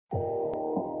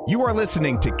You are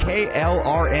listening to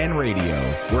KLRN Radio,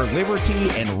 where liberty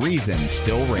and reason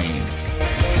still reign.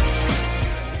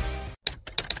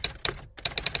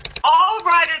 All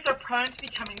writers are prone to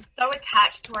becoming so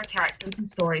attached to our characters and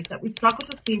stories that we struggle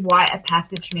to see why a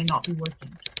passage may not be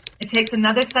working. It takes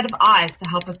another set of eyes to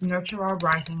help us nurture our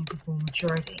writing into full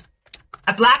maturity.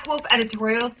 At Black Wolf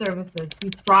Editorial Services, we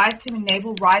strive to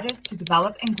enable writers to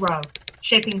develop and grow,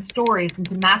 shaping stories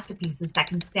into masterpieces that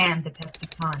can stand the test of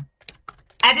time.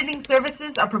 Editing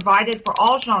services are provided for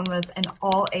all genres and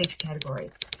all age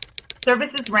categories.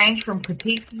 Services range from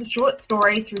critiques of a short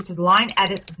story through to line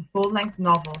edits of a full-length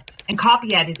novel and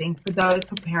copy editing for those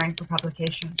preparing for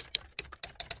publication.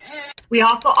 We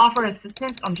also offer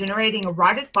assistance on generating a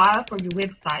writer's bio for your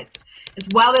websites, as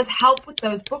well as help with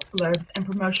those book blurbs and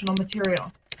promotional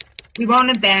material. We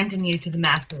won't abandon you to the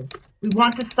masses. We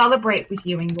want to celebrate with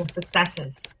you in your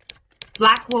successes.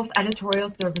 Black Wolf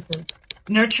Editorial Services,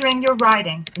 nurturing your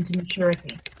writing into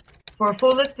maturity. For a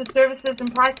full list of services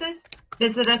and prices,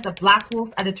 visit us at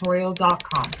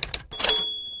blackwolfeditorial.com.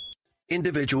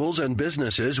 Individuals and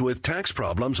businesses with tax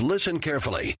problems, listen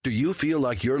carefully. Do you feel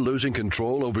like you're losing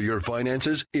control over your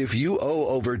finances? If you owe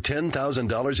over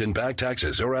 $10,000 in back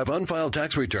taxes or have unfiled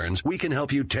tax returns, we can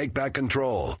help you take back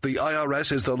control. The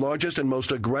IRS is the largest and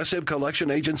most aggressive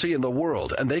collection agency in the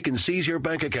world, and they can seize your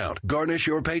bank account, garnish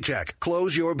your paycheck,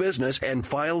 close your business, and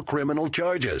file criminal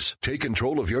charges. Take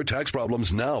control of your tax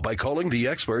problems now by calling the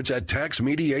experts at Tax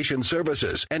Mediation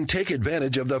Services and take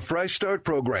advantage of the Fresh Start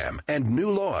program and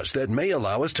new laws that may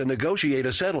allow us to negotiate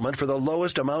a settlement for the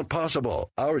lowest amount possible.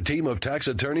 Our team of tax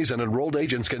attorneys and enrolled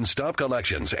agents can stop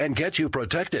collections and get you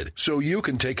protected so you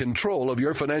can take control of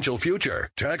your financial future.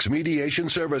 Tax Mediation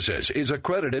Services is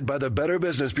accredited by the Better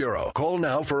Business Bureau. Call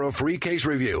now for a free case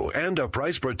review and a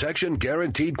price protection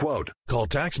guaranteed quote. Call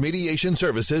Tax Mediation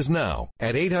Services now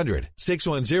at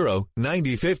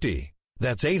 800-610-9050.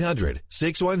 That's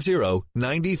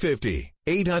 800-610-9050.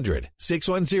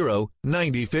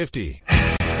 800-610-9050.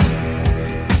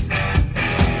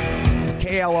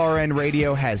 KLRN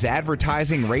Radio has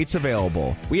advertising rates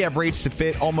available. We have rates to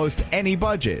fit almost any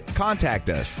budget. Contact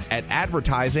us at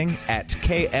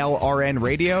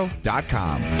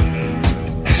advertising@klrnradio.com.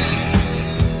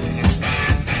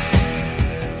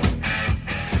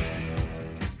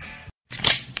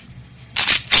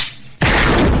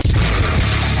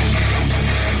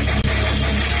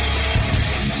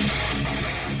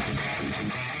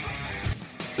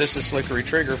 This is Slickery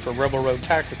Trigger for Rebel Road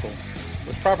Tactical.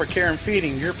 With proper care and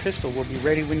feeding, your pistol will be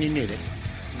ready when you need it,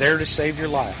 there to save your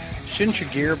life. Shouldn't your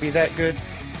gear be that good?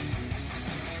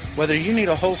 Whether you need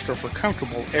a holster for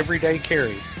comfortable everyday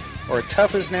carry or a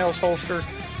tough-as-nails holster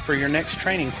for your next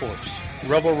training course,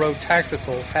 Rebel Road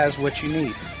Tactical has what you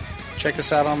need. Check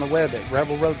us out on the web at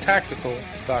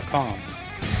rebelroadtactical.com.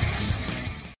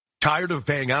 Tired of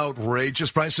paying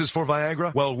outrageous prices for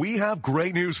Viagra? Well, we have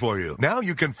great news for you. Now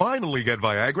you can finally get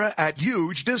Viagra at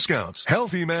huge discounts.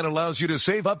 Healthy Man allows you to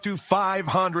save up to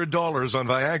 $500 on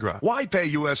Viagra. Why pay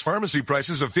U.S. pharmacy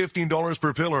prices of $15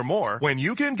 per pill or more when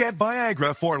you can get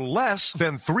Viagra for less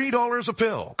than $3 a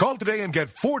pill? Call today and get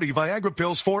 40 Viagra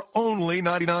pills for only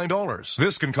 $99.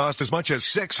 This can cost as much as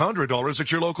 $600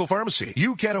 at your local pharmacy.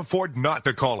 You can't afford not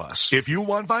to call us. If you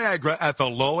want Viagra at the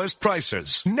lowest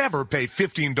prices, never pay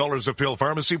 $15 a pill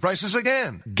pharmacy prices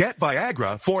again. Get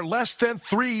Viagra for less than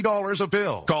 $3 a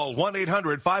pill. Call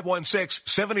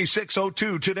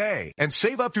 1-800-516-7602 today and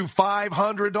save up to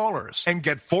 $500 and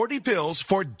get 40 pills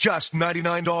for just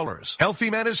 $99. Healthy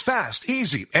Man is fast,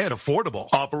 easy, and affordable.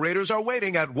 Operators are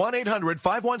waiting at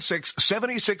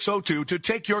 1-800-516-7602 to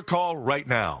take your call right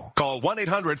now. Call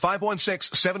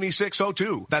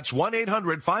 1-800-516-7602. That's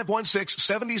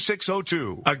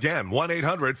 1-800-516-7602. Again,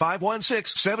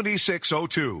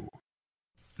 1-800-516-7602.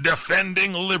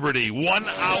 Defending liberty 1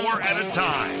 hour at a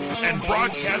time and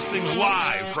broadcasting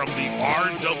live from the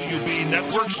RWB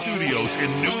Network studios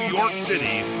in New York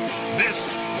City,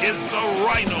 this is the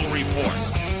Ryno Report.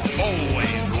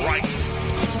 Always right.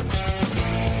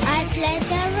 I pledge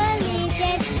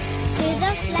allegiance to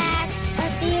the flag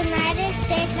of the United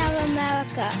States of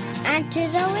America and to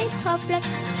the republic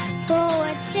for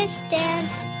which it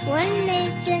stands, one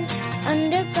nation,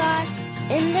 under God,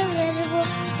 indivisible,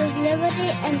 with liberty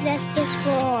and justice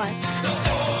for all.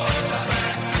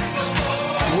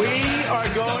 We are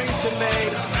going to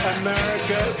make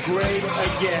America great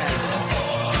again.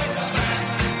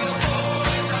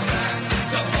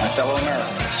 My fellow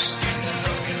Americans,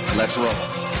 let's roll.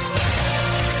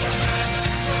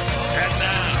 And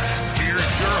now,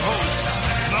 here's your host,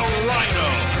 the Ryno.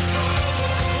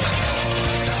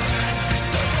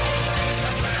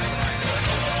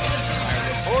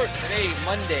 Report. Today,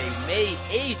 Monday, May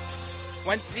 8th,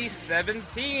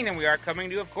 2017, and we are coming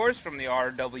to you, of course, from the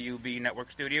RWB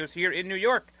Network studios here in New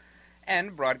York,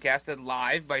 and broadcasted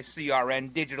live by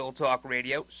CRN Digital Talk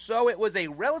Radio. So it was a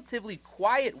relatively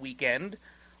quiet weekend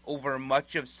over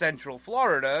much of Central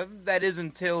Florida, that is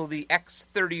until the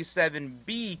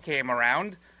X-37B came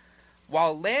around.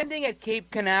 While landing at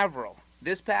Cape Canaveral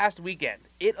this past weekend,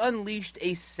 it unleashed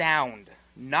a sound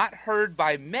not heard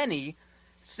by many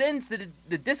since the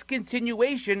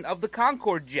discontinuation of the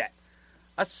Concorde jet.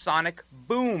 A sonic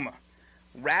boom,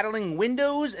 rattling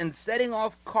windows and setting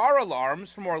off car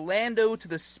alarms from Orlando to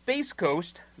the Space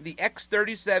Coast. The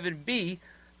X-37B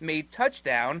made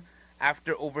touchdown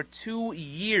after over 2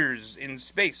 years in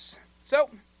space. So,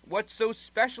 what's so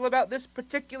special about this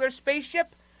particular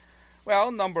spaceship?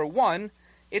 Well, number one,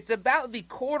 it's about the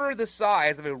quarter the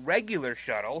size of a regular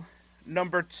shuttle.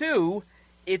 Number two,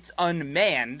 it's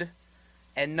unmanned.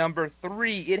 And number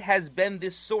three, it has been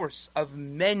the source of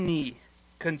many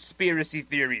conspiracy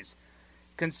theories.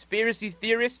 Conspiracy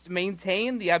theorists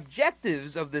maintain the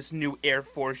objectives of this new Air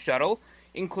Force shuttle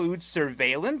include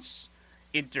surveillance,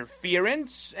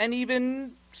 interference, and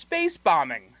even space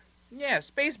bombing. Yeah,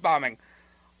 space bombing.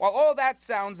 While all that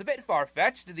sounds a bit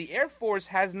far-fetched, the Air Force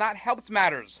has not helped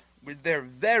matters with their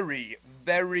very,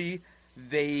 very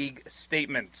vague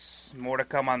statements. More to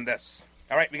come on this.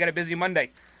 All right, we got a busy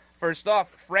Monday. First off,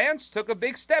 France took a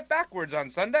big step backwards on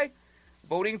Sunday,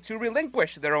 voting to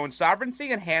relinquish their own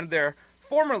sovereignty and hand their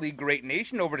formerly great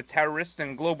nation over to terrorists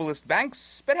and globalist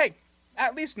banks. But hey,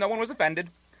 at least no one was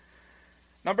offended.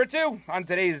 Number two, on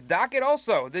today's docket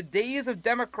also, the days of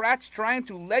Democrats trying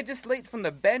to legislate from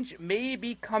the bench may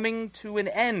be coming to an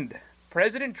end.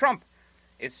 President Trump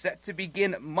is set to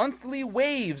begin monthly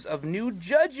waves of new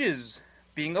judges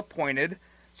being appointed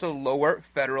to lower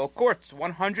federal courts,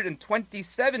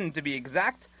 127 to be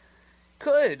exact.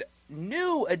 Could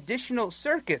new additional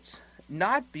circuits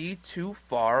not be too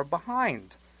far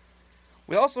behind?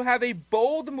 We also have a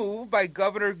bold move by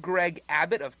Governor Greg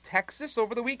Abbott of Texas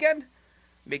over the weekend,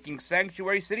 making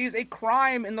sanctuary cities a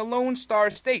crime in the Lone Star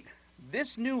State.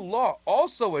 This new law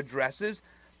also addresses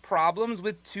problems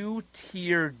with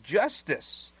two-tier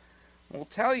justice. We'll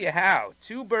tell you how.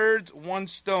 Two birds, one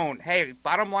stone. Hey,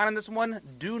 bottom line on this one,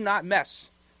 do not mess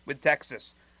with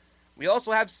Texas. We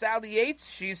also have Sally Yates.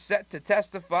 She's set to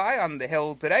testify on the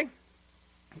Hill today.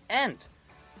 And,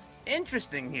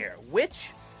 interesting here,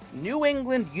 which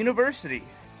university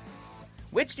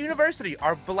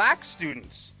are black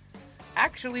students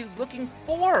actually looking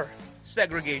for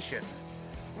segregation?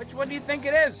 Which one do you think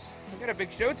it is? We got a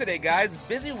big show today, guys.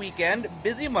 Busy weekend,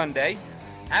 busy Monday.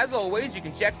 As always, you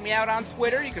can check me out on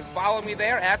Twitter. You can follow me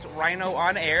there at Ryno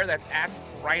on Air. That's at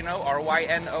Ryno,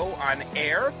 R-Y-N-O on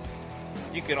Air.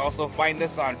 You can also find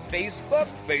us on Facebook,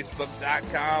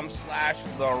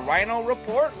 facebook.com/The Ryno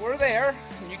Report. We're there.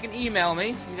 You can email me.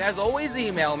 You guys always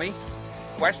email me.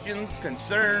 Questions,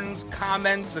 concerns,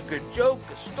 comments, a good joke,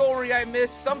 a story I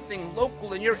missed, something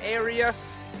local in your area.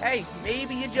 Hey,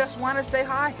 maybe you just want to say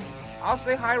hi. I'll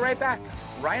say hi right back.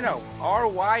 Ryno,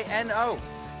 R-Y-N-O,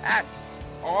 at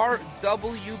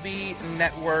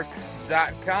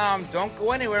rwbnetwork.com. Don't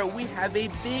go anywhere. We have a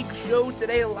big show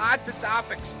today, lots of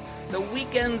topics. The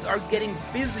weekends are getting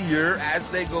busier as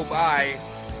they go by.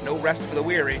 No rest for the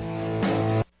weary.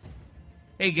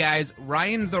 Hey guys,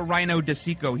 Ryan the Ryno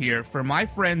DeSico here for my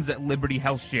friends at Liberty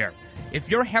Health Share. If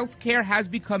your health care has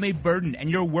become a burden and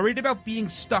you're worried about being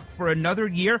stuck for another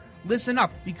year, listen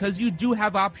up, because you do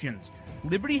have options.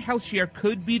 Liberty Health Share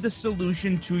could be the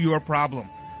solution to your problem.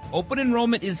 Open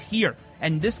enrollment is here,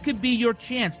 and this could be your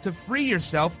chance to free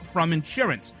yourself from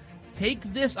insurance. Take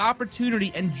this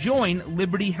opportunity and join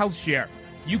Liberty Health Share.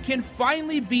 You can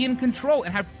finally be in control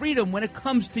and have freedom when it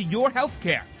comes to your health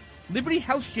care. Liberty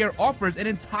Health Share offers an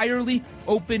entirely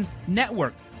open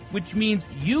network, which means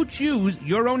you choose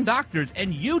your own doctors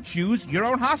and you choose your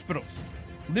own hospitals.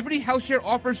 Liberty Health Share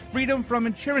offers freedom from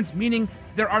insurance, meaning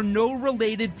there are no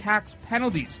related tax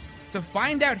penalties. To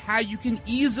find out how you can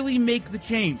easily make the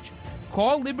change,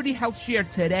 call Liberty Health Share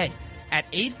today at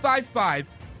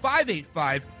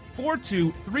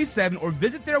 855-585-4237 or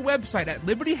visit their website at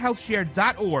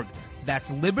libertyhealthshare.org. That's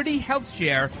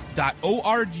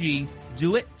libertyhealthshare.org.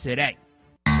 Do it today.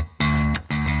 All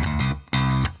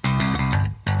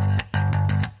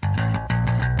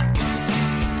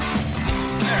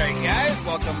right, guys,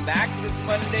 welcome back to this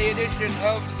Monday edition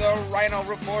of the Ryno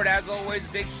Report. As always,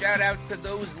 big shout-outs to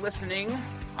those listening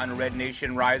on Red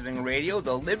Nation Rising Radio,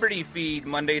 the Liberty feed,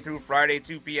 Monday through Friday,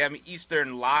 2 p.m.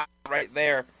 Eastern, live right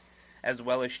there, as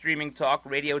well as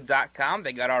streamingtalkradio.com.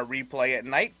 They got our replay at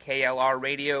night,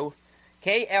 KLRN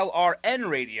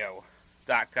Radio.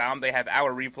 westernfreepress.com. They have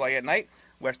our replay at night,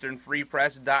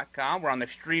 westernfreepress.com. We're on the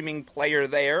streaming player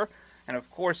there. And, of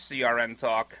course,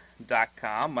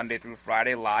 crntalk.com, Monday through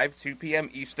Friday, live, 2 p.m.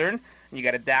 Eastern. And you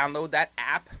got to download that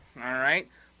app, all right?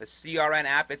 The CRN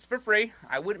app. It's for free.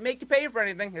 I wouldn't make you pay for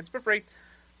anything. It's for free.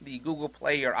 The Google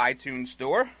Play or iTunes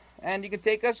store. And you can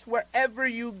take us wherever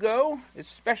you go,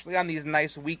 especially on these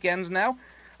nice weekends now.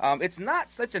 It's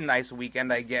not such a nice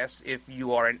weekend, I guess, if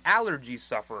you are an allergy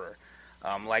sufferer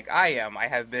like I am. I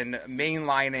have been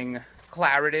mainlining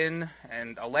Claritin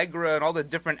and Allegra and all the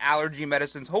different allergy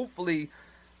medicines. Hopefully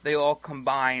they all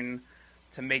combine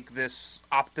to make this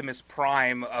Optimus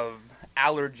Prime of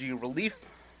allergy relief.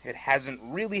 It hasn't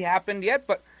really happened yet,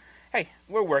 but hey,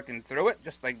 we're working through it,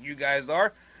 just like you guys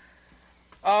are.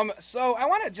 So I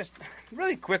want to just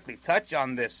really quickly touch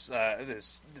on this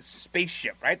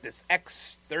spaceship, right? This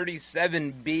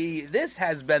X-37B. This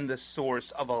has been the source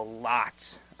of a lot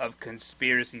of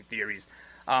conspiracy theories.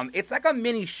 It's like a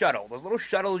mini shuttle. Those little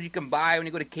shuttles you can buy when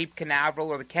you go to Cape Canaveral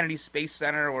or the Kennedy Space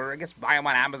Center, or I guess buy them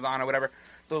on Amazon or whatever.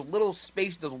 Those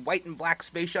white and black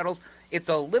space shuttles. It's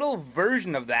a little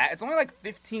version of that. It's only like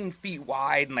 15 feet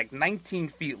wide and like 19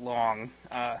 feet long,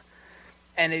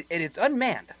 and it's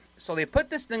unmanned. So they put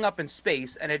this thing up in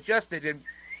space, and it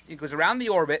goes around the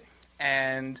orbit,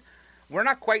 and we're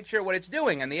not quite sure what it's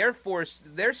doing. And the Air Force,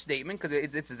 their statement, because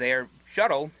it's their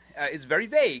shuttle, is very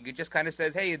vague. It just kind of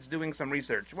says, hey, it's doing some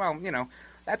research. Well, you know,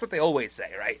 that's what they always say,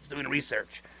 right? It's doing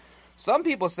research. Some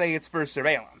people say it's for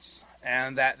surveillance,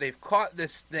 and that they've caught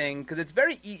this thing, because it's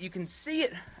you can see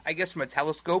it, I guess, from a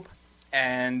telescope,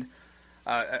 and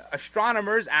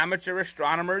amateur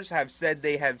astronomers have said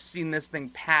they have seen this thing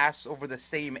pass over the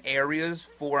same areas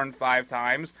 4 and 5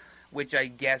 times, which I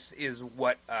guess is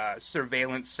what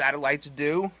surveillance satellites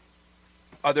do.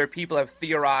 Other people have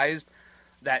theorized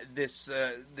that this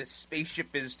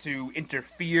spaceship is to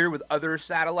interfere with other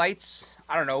satellites.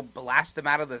 I don't know, blast them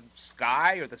out of the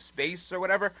sky or the space or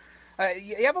whatever.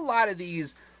 You have a lot of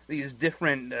these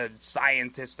different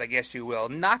scientists, I guess you will,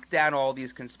 knock down all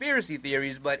these conspiracy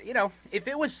theories. But, you know, if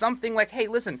it was something like, hey,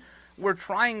 listen, we're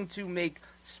trying to make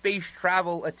space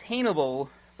travel attainable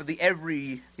for the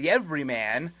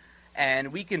everyman,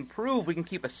 and we can prove we can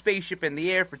keep a spaceship in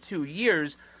the air for 2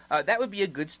 years, that would be a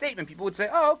good statement. People would say,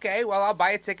 oh, okay, well, I'll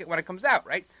buy a ticket when it comes out,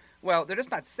 right? Well, they're just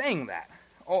not saying that.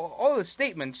 All the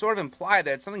statements sort of imply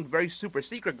that it's something very super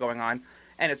secret going on,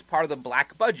 and it's part of the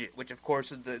black budget, which, of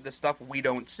course, is the stuff we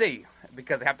don't see,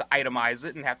 because they have to itemize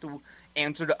it and have to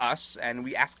answer to us, and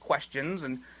we ask questions,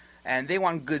 and they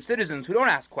want good citizens who don't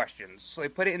ask questions. So they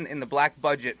put it in the black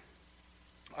budget.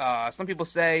 Some people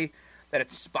say that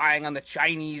it's spying on the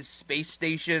Chinese space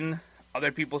station.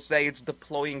 Other people say it's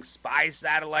deploying spy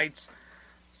satellites.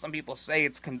 Some people say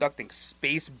it's conducting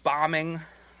space bombing.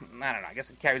 I don't know. I guess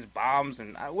it carries bombs.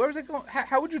 And where is it going?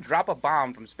 How would you drop a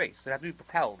bomb from space? It'd have to be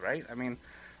propelled, right? I mean,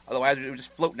 otherwise it would just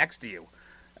float next to you.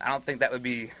 I don't think that would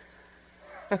be...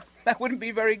 that wouldn't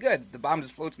be very good. The bomb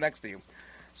just floats next to you.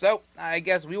 So I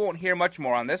guess we won't hear much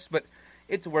more on this, but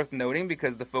it's worth noting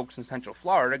because the folks in Central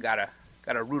Florida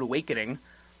got a rude awakening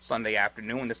Sunday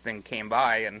afternoon when this thing came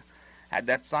by and had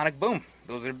that sonic boom.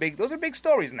 Those are big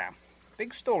stories now.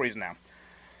 Big stories now.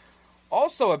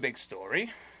 Also a big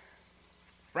story...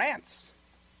 France,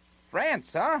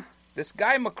 huh? This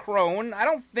guy Macron, I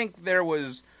don't think there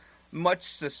was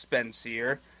much suspense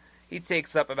here. He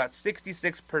takes up about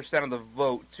 66% of the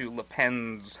vote to Le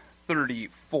Pen's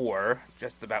 34,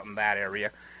 just about in that area.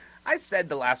 I said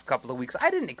the last couple of weeks, I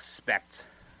didn't expect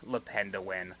Le Pen to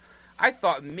win. I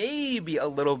thought maybe a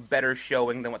little better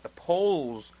showing than what the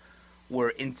polls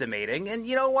were intimating. And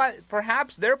you know what?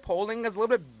 Perhaps their polling is a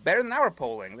little bit better than our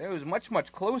polling. It was much,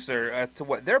 much closer to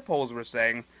what their polls were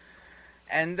saying.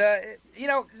 And, you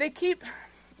know, they keep,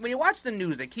 when you watch the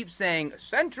news, they keep saying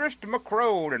centrist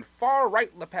Macron and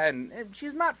far-right Le Pen. And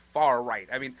she's not far-right.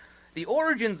 I mean, the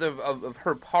origins of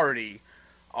her party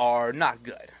are not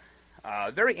good.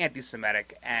 Very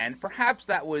anti-Semitic. And perhaps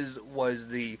that was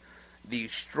the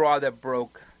straw that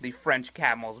broke the French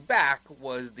camel's back,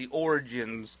 was the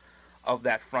origins of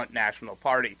that Front National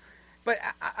Party. But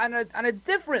on a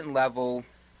different level,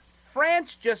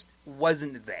 France just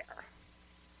wasn't there.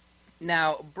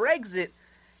 Now, Brexit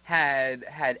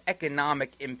had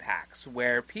economic impacts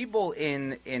where people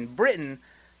in Britain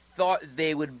thought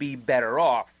they would be better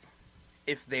off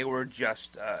if they were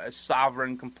just a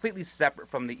sovereign, completely separate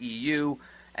from the EU,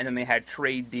 and then they had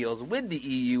trade deals with the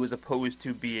EU as opposed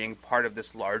to being part of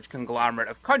this large conglomerate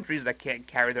of countries that can't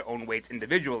carry their own weights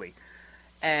individually.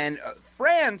 And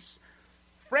France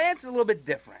is a little bit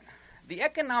different. The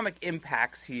economic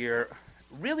impacts here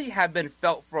really have been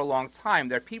felt for a long time.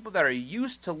 There are people that are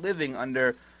used to living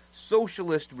under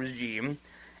socialist regime,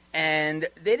 and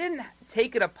they didn't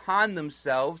take it upon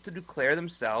themselves to declare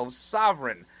themselves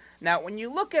sovereign. Now, when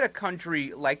you look at a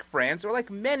country like France, or like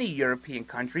many European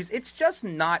countries, it's just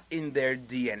not in their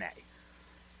DNA.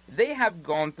 They have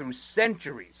gone through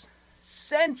centuries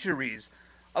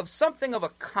of something of a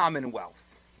commonwealth,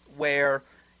 where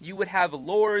you would have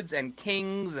lords and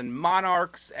kings and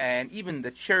monarchs, and even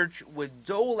the church would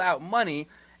dole out money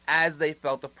as they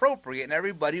felt appropriate, and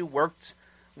everybody worked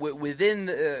within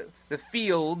the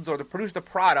fields or to produce the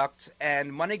product,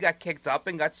 and money got kicked up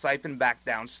and got siphoned back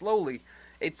down slowly.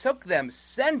 It took them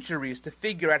centuries to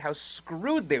figure out how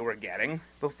screwed they were getting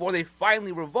before they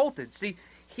finally revolted. See,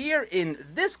 here in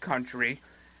this country,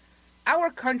 our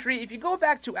country, if you go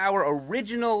back to our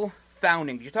original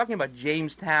founding, you're talking about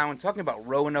Jamestown, talking about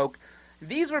Roanoke,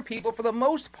 these were people, for the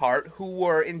most part, who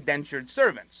were indentured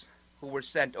servants, who were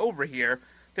sent over here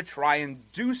to try and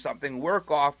do something,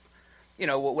 work off,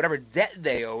 whatever debt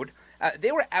they owed.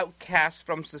 They were outcasts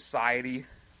from society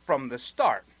from the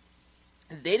start.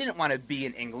 They didn't want to be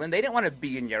in England. They didn't want to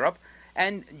be in Europe.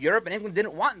 And Europe and England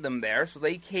didn't want them there, so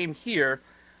they came here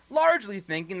largely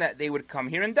thinking that they would come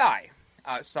here and die.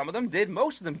 Some of them did.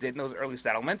 Most of them did in those early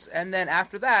settlements. And then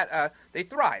after that, they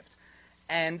thrived.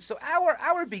 And so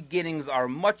our beginnings are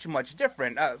much, much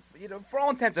different. For all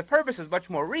intents and purposes, much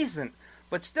more recent,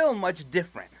 but still much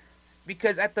different.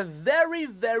 Because at the very,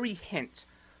 very hint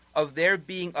of there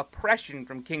being oppression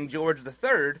from King George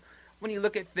III, when you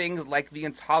look at things like the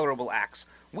Intolerable Acts,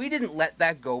 we didn't let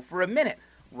that go for a minute.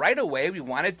 Right away, we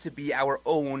wanted to be our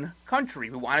own country.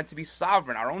 We wanted to be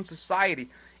sovereign, our own society.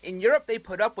 In Europe, they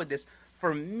put up with this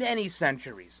for many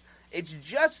centuries. It's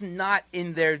just not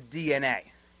in their DNA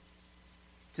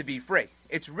to be free.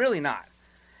 It's really not.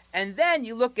 And then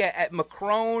you look at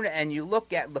Macron and you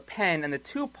look at Le Pen and the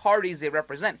two parties they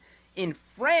represent. In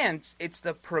France, it's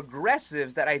the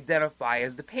progressives that identify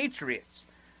as the patriots.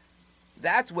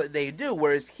 That's what they do,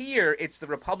 whereas here, it's the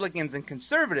Republicans and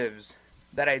conservatives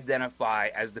that identify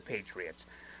as the patriots.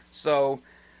 So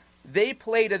they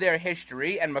play to their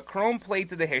history, and Macron played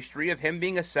to the history of him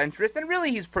being a centrist, and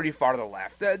really he's pretty far to the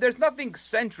left. There's nothing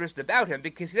centrist about him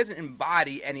because he doesn't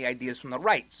embody any ideas from the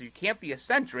right, so you can't be a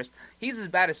centrist. He's as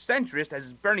bad a centrist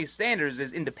as Bernie Sanders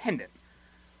is independent.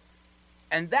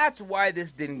 And that's why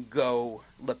this didn't go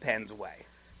Le Pen's way.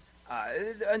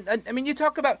 You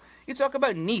talk about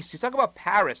Nice, you talk about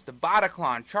Paris, the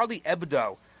Bataclan, Charlie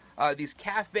Hebdo, these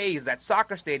cafes, that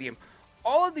soccer stadium.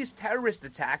 All of these terrorist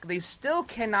attacks, they still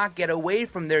cannot get away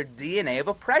from their DNA of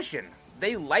oppression.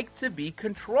 They like to be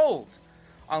controlled.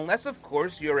 Unless, of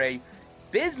course, you're a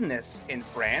business in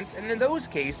France, and in those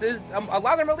cases, a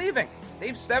lot of them are leaving. They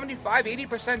have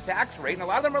 75-80% tax rate, and a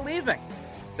lot of them are leaving.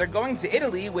 They're going to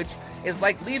Italy, which is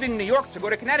like leaving New York to go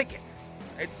to Connecticut.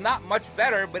 It's not much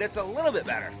better, but it's a little bit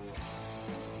better.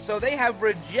 So they have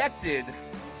rejected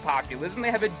populism.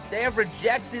 They have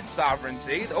rejected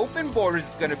sovereignty. The open borders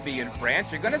is going to be in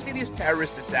France. You're going to see these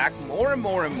terrorist attacks more and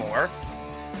more and more.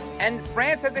 And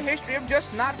France has a history of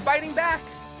just not fighting back.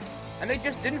 And they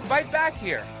just didn't fight back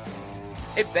here.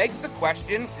 It begs the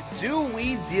question, do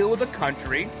we deal with a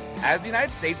country, as the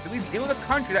United States, do we deal with a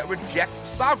country that rejects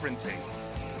sovereignty?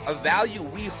 A value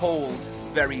we hold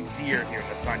very dear here in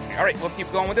this country. All right, we'll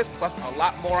keep going with this, plus a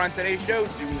lot more on today's show.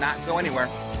 Do not go anywhere.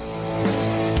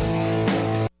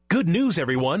 Good news,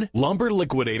 everyone. Lumber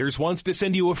Liquidators wants to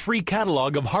send you a free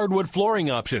catalog of hardwood flooring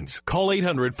options. Call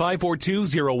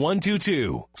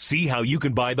 800-542-0122. See how you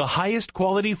can buy the highest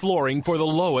quality flooring for the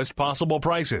lowest possible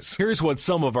prices. Here's what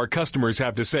some of our customers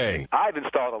have to say. I've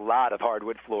installed a lot of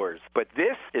hardwood floors, but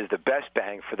this is the best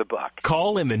bang for the buck.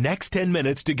 Call in the next 10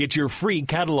 minutes to get your free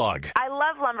catalog. I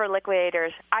love Lumber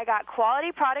Liquidators. I got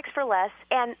quality products for less,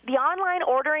 and the online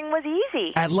ordering was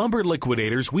easy. At Lumber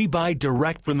Liquidators, we buy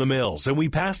direct from the mills, and we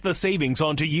pass the savings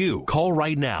on to you. Call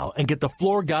right now and get the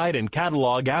floor guide and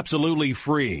catalog absolutely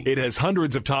free. It has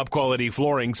hundreds of top quality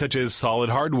flooring such as solid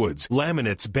hardwoods,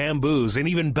 laminates, bamboos, and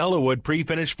even Bellawood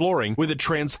pre-finished flooring with a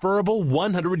transferable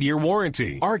 100-year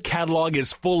warranty. Our catalog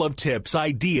is full of tips,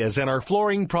 ideas, and our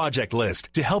flooring project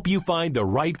list to help you find the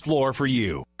right floor for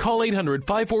you. Call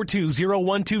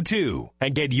 800-542-0122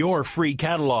 and get your free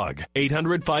catalog.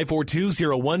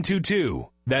 800-542-0122.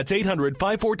 That's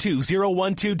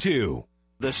 800-542-0122.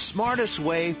 The smartest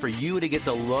way for you to get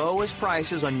the lowest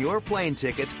prices on your plane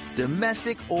tickets,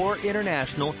 domestic or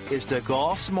international, is to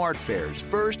call SmartFares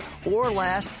first or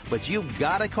last, but you've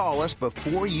got to call us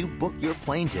before you book your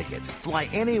plane tickets. Fly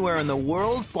anywhere in the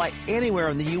world, fly anywhere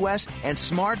in the U.S., and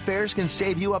SmartFares can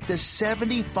save you up to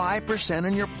 75%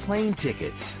 on your plane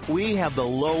tickets. We have the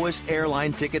lowest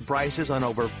airline ticket prices on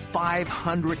over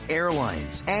 500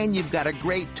 airlines, and you've got a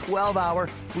great 12-hour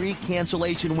free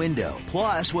cancellation window.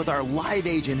 Plus, with our live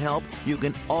agent help, you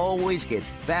can always get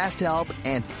fast help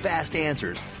and fast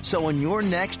answers. So on your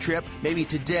next trip, maybe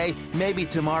today, maybe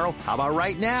tomorrow, how about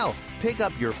right now? Pick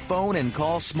up your phone and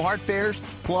call SmartFares,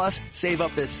 plus save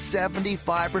up to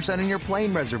 75% on your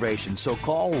plane reservation. So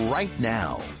call right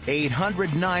now.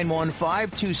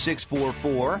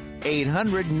 800-915-2644.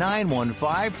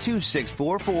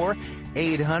 800-915-2644.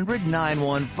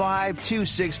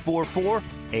 800-915-2644.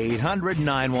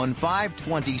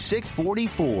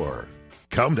 800-915-2644.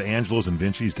 Come to Angelo's and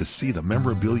Vinci's to see the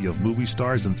memorabilia of movie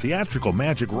stars and theatrical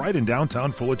magic right in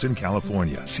downtown Fullerton,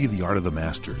 California. See the Art of the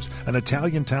Masters, an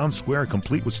Italian town square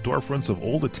complete with storefronts of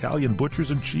old Italian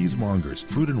butchers and cheesemongers,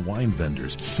 fruit and wine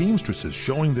vendors, seamstresses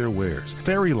showing their wares,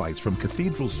 fairy lights from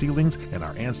cathedral ceilings, and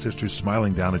our ancestors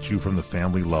smiling down at you from the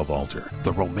family love altar.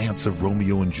 The romance of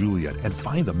Romeo and Juliet, and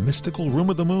find the mystical Room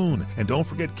of the Moon. And don't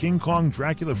forget King Kong,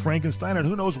 Dracula, Frankenstein, and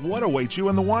who knows what awaits you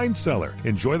in the wine cellar.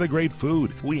 Enjoy the great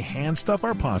food. We hand stuff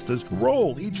our pastas,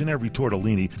 roll each and every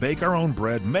tortellini, bake our own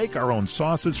bread, make our own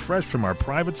sauces fresh from our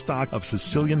private stock of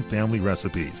Sicilian family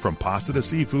recipes. From pasta to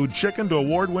seafood, chicken to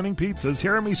award-winning pizzas,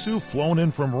 tiramisu flown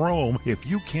in from Rome. If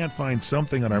you can't find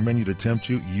something on our menu to tempt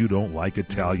you, you don't like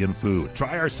Italian food.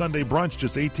 Try our Sunday brunch,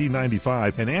 just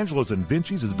 $18.95, and Angelo's and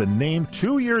Vinci's has been named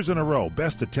 2 years in a row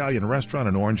Best Italian Restaurant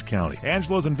in Orange County.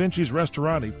 Angelo's and Vinci's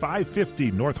Restaurant,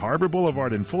 550 North Harbor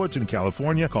Boulevard in Fullerton,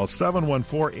 California. Call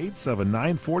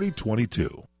 714-879-4022. All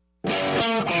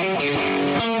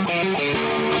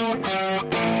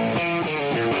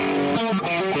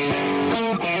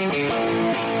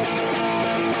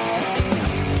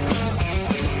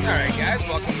right, guys,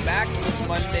 welcome back to this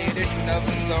Monday edition of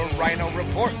the Ryno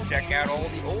Report. Check out all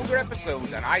the older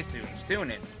episodes on iTunes,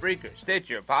 TuneIn, Spreaker,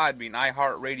 Stitcher, Podbean,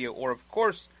 iHeartRadio, or, of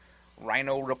course,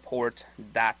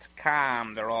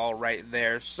 RynoReport.com. They're all right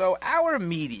there. So our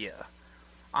media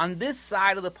on this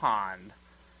side of the pond,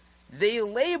 they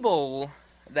label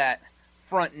that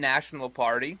Front National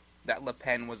Party that Le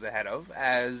Pen was the head of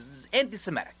as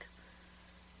anti-Semitic.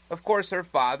 Of course, her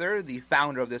father, the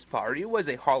founder of this party, was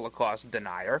a Holocaust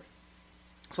denier.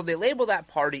 So they label that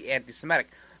party anti-Semitic.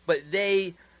 But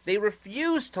they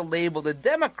refuse to label the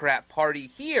Democrat Party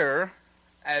here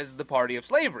as the party of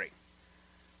slavery.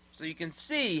 So you can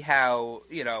see how,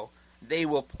 they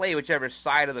will play whichever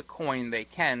side of the coin they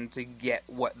can to get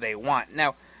what they want.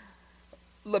 Now,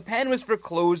 Le Pen was for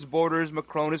closed borders,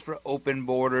 Macron is for open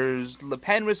borders. Le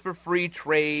Pen was for free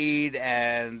trade,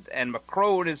 and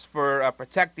Macron is for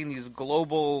protecting these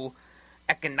global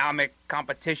economic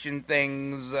competition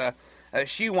things.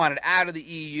 She wanted out of the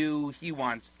EU. He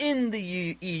wants in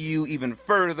the EU even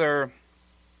further.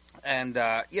 And,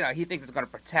 he thinks it's going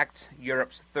to protect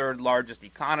Europe's third largest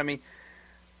economy.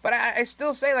 But I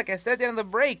still say, like I said at the end of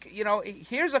the break,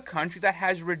 here's a country that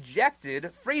has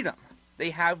rejected freedom. They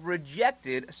have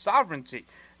rejected sovereignty.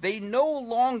 They no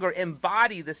longer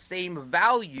embody the same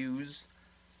values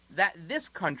that this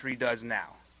country does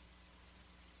now.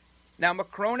 Now,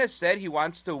 Macron has said he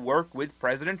wants to work with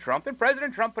President Trump, and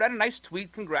President Trump put out a nice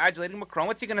tweet congratulating Macron.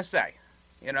 What's he going to say?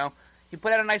 He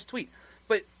put out a nice tweet.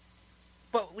 But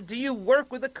do you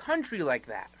work with a country like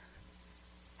that?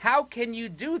 How can you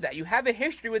do that? You have a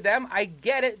history with them. I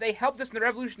get it. They helped us in the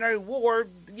Revolutionary War,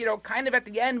 kind of at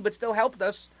the end, but still helped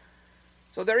us.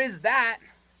 So there is that.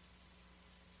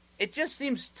 It just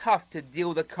seems tough to deal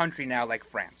with a country now like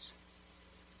France,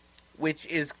 which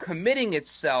is committing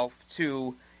itself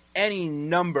to any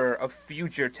number of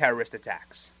future terrorist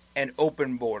attacks and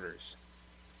open borders.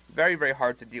 Very, very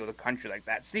hard to deal with a country like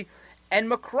that. See, and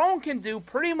Macron can do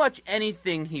pretty much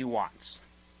anything he wants.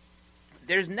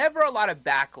 There's never a lot of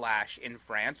backlash in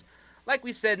France, like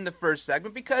we said in the first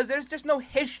segment, because there's just no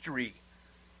history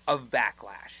of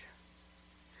backlash.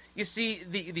 You see,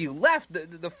 the left,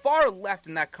 the far left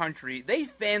in that country, they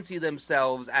fancy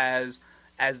themselves as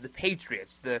the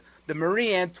patriots, the Marie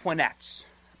Antoinettes,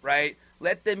 right?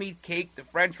 Let them eat cake, the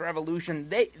French Revolution.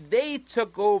 They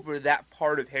took over that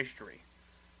part of history,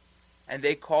 and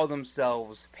they call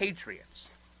themselves patriots.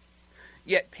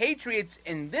 Yet patriots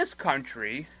in this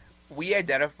country, we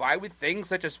identify with things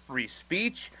such as free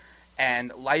speech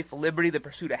and life, liberty, the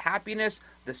pursuit of happiness,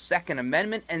 the Second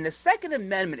Amendment. And the Second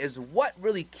Amendment is what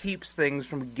really keeps things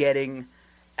from getting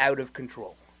out of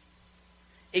control.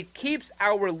 It keeps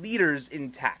our leaders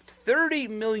intact. 30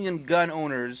 million gun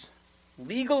owners,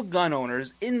 legal gun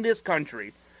owners in this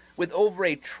country, with over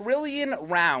 1 trillion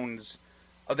rounds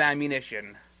of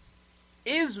ammunition,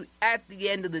 is, at the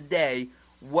end of the day,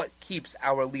 what keeps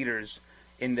our leaders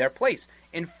in their place.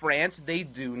 In France, they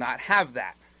do not have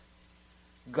that.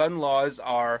 Gun laws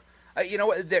are,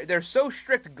 they're so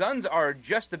strict, guns are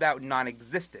just about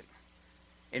non-existent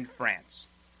in France.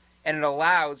 And it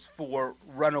allows for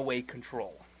runaway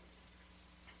control.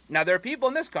 Now, there are people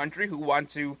in this country who want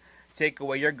to take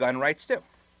away your gun rights, too.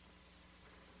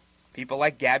 People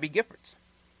like Gabby Giffords,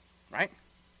 right?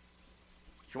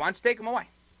 She wants to take them away.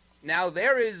 Now,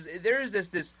 there is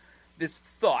this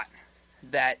thought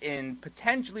that in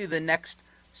potentially the next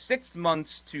 6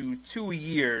 months to 2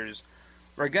 years,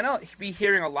 we're going to be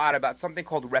hearing a lot about something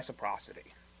called reciprocity.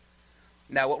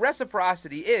 Now, what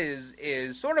reciprocity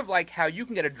is sort of like how you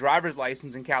can get a driver's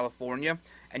license in California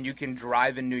and you can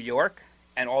drive in New York,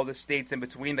 and all the states in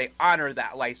between, they honor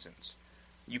that license.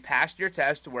 You passed your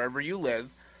test wherever you live,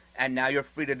 and now you're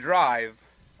free to drive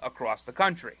across the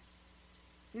country.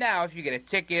 Now, if you get a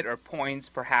ticket or points,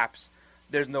 perhaps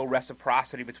there's no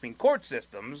reciprocity between court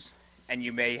systems, and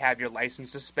you may have your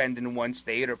license suspended in one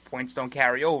state or points don't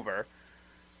carry over.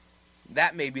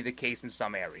 That may be the case in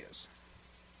some areas.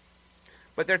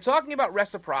 But they're talking about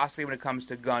reciprocity when it comes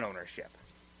to gun ownership.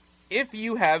 If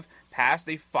you have passed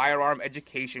a firearm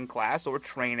education class or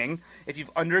training, if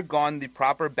you've undergone the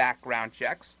proper background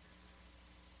checks,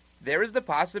 there is the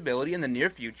possibility in the near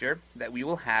future that we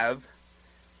will have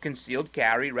concealed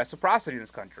carry reciprocity in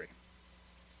this country.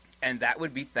 And that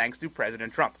would be thanks to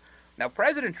President Trump. Now,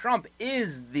 President Trump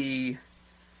is the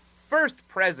first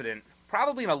president,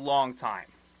 probably in a long time,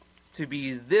 to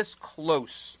be this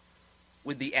close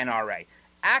with the NRA.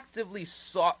 Actively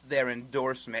sought their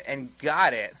endorsement and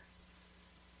got it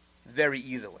very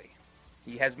easily.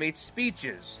 He has made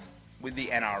speeches with the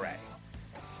NRA.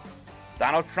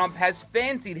 Donald Trump has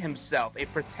fancied himself a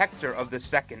protector of the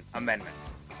Second Amendment,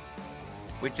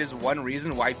 which is one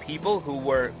reason why people who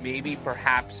were maybe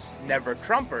perhaps never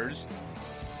Trumpers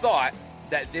thought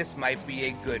that this might be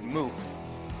a good move.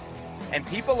 And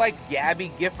people like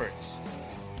Gabby Giffords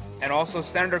and also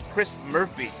Senator Chris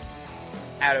Murphy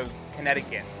out of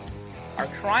Connecticut are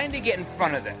trying to get in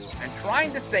front of this and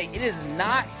trying to say it is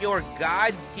not your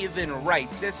God-given right,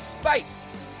 despite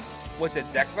what the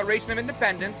Declaration of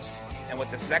Independence and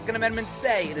what the Second Amendment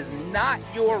say, it is not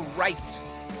your right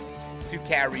to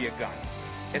carry a gun,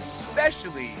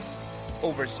 especially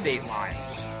over state lines.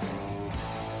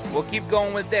 We'll keep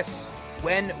going with this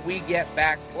when we get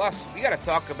back. Plus, we got to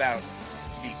talk about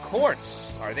the courts.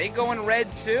 Are they going red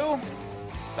too?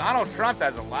 Donald Trump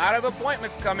has a lot of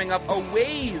appointments coming up, a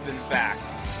wave in fact.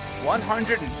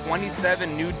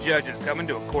 127 new judges coming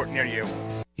to a court near you.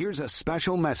 Here's a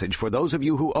special message for those of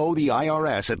you who owe the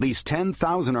IRS at least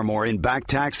 $10,000 or more in back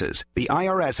taxes. The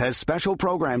IRS has special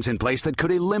programs in place that could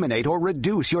eliminate or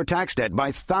reduce your tax debt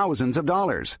by thousands of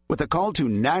dollars. With a call to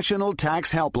National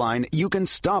Tax Helpline, you can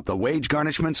stop the wage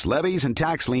garnishments, levies, and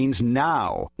tax liens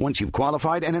now. Once you've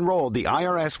qualified and enrolled, the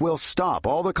IRS will stop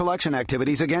all the collection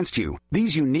activities against you.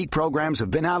 These unique programs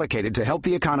have been allocated to help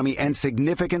the economy and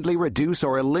significantly reduce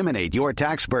or eliminate your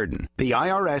tax burden. The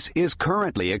IRS is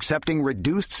currently accepting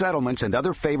reduced settlements and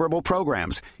other favorable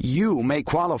programs. You may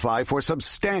qualify for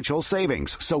substantial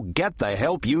savings, so get the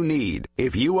help you need.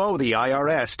 If you owe the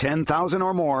IRS $10,000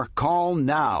 or more, call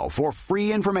now for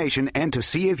free information and to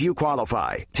see if you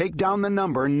qualify. Take down the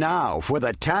number now for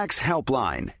the Tax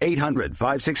Helpline,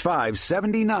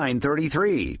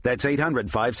 800-565-7933. That's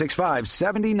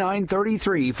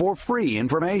 800-565-7933 for free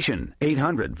information.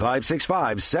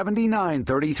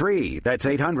 800-565-7933. That's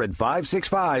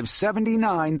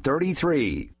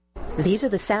 800-565-7933. These are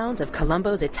the sounds of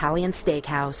Columbo's Italian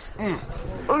Steakhouse.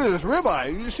 Look at this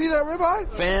ribeye. You see that ribeye?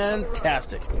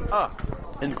 Fantastic.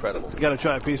 Incredible. You got to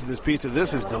try a piece of this pizza.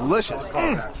 This is delicious.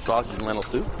 Sausage and lentil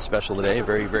soup. Special today.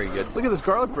 Very, very good. Look at this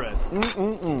garlic bread.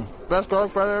 Best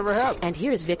garlic bread I ever had. And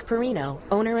here's Vic Perino,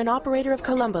 owner and operator of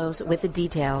Columbo's, with the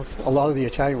details. A lot of the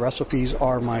Italian recipes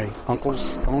are my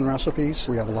uncle's own recipes.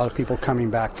 We have a lot of people coming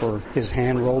back for his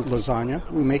hand-rolled lasagna.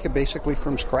 We make it basically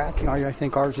from scratch. I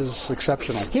think ours is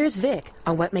exceptional. Here's Vic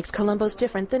on what makes Columbo's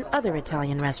different than other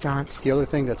Italian restaurants. The other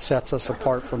thing that sets us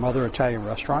apart from other Italian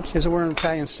restaurants is that we're an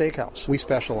Italian steakhouse. We spend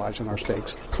specialize in our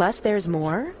steaks. Plus, there's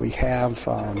more. We have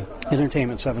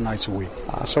entertainment 7 nights a week.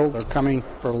 So they're coming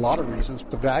for a lot of reasons.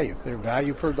 The value. Their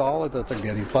value per dollar that they're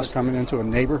getting, plus coming into a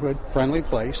neighborhood-friendly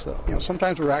place.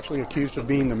 Sometimes we're actually accused of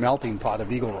being the melting pot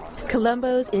of Eagle Rock.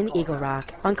 Columbo's in Eagle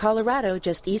Rock, on Colorado,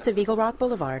 just east of Eagle Rock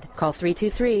Boulevard. Call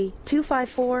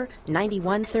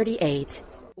 323-254-9138.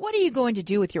 What are you going to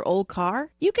do with your old car?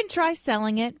 You can try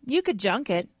selling it, you could junk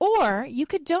it, or you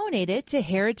could donate it to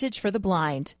Heritage for the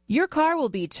Blind. Your car will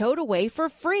be towed away for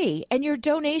free, and your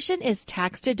donation is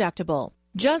tax deductible.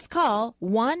 Just call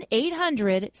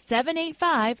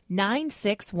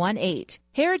 1-800-785-9618.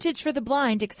 Heritage for the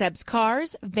Blind accepts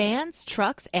cars, vans,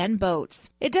 trucks, and boats.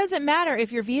 It doesn't matter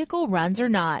if your vehicle runs or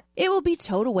not. It will be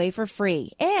towed away for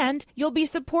free, and you'll be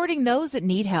supporting those that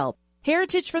need help.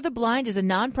 Heritage for the Blind is a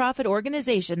nonprofit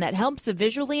organization that helps the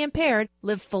visually impaired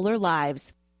live fuller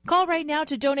lives. Call right now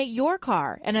to donate your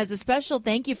car, and as a special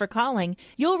thank you for calling,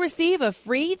 you'll receive a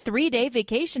free 3-day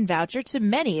vacation voucher to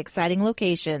many exciting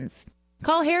locations.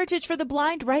 Call Heritage for the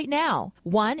Blind right now,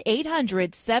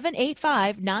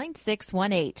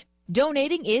 1-800-785-9618.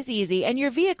 Donating is easy, and your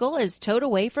vehicle is towed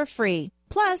away for free.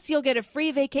 Plus, you'll get a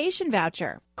free vacation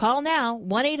voucher. Call now,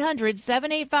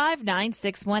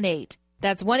 1-800-785-9618.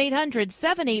 That's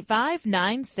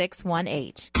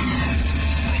 1-800-785-9618.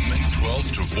 From May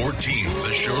 12th to 14th,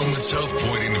 the showroom at South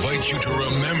Point invites you to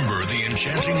remember the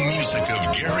enchanting music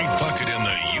of Gary Puckett in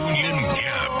the Union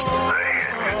Gap.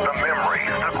 The memories,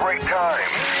 the great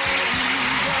times.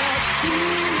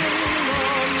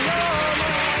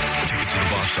 Tickets to the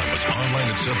box office online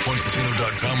at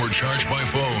SouthPointCasino.com or charged by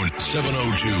phone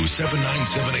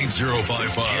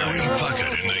 702-797-8055. Gary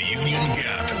Puckett in the Union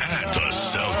Gap at the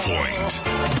South Point.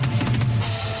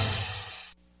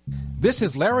 This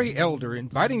is Larry Elder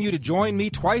inviting you to join me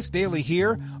twice daily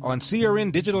here on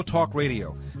CRN Digital Talk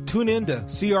Radio. Tune in to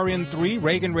CRN3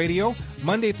 Reagan Radio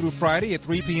Monday through Friday at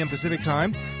 3 p.m. Pacific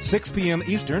Time, 6 p.m.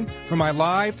 Eastern for my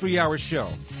live 3-hour show.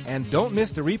 And don't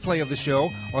miss the replay of the show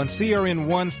on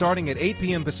CRN1 starting at 8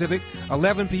 p.m. Pacific,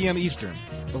 11 p.m. Eastern.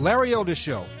 The Larry Elder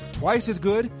Show, twice as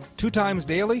good, 2 times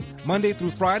daily, Monday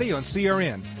through Friday on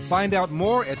CRN. Find out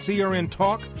more at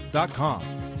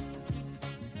crntalk.com.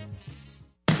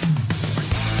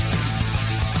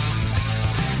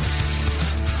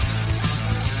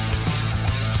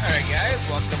 All right, guys,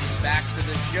 welcome back to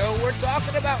the show. We're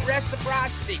talking about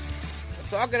reciprocity. We're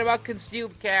talking about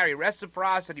concealed carry,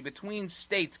 reciprocity between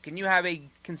states. Can you have a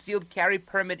concealed carry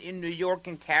permit in New York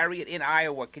and carry it in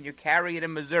Iowa? Can you carry it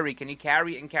in Missouri? Can you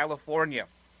carry it in California?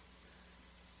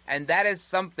 And that is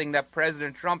something that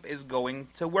President Trump is going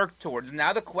to work towards.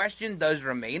 Now, the question does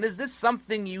remain, is this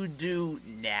something you do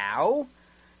now?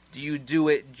 Do you do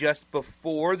it just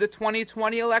before the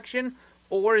 2020 election?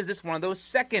 Or is this one of those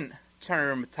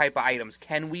second-term type of items?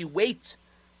 Can we wait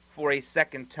for a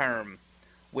second term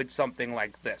with something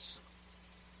like this?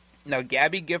 Now,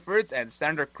 Gabby Giffords and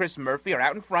Senator Chris Murphy are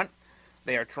out in front.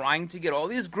 They are trying to get all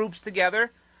these groups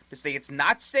together to say it's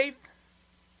not safe.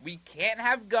 We can't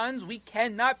have guns. We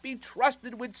cannot be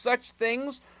trusted with such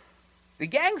things. The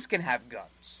gangs can have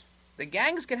guns. The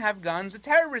gangs can have guns. The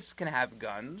terrorists can have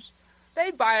guns. They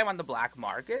buy them on the black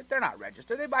market. They're not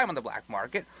registered. They buy them on the black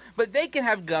market. But they can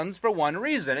have guns for one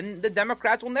reason. And the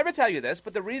Democrats will never tell you this,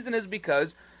 but the reason is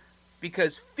because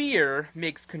fear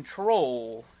makes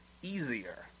control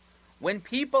easier. When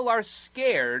people are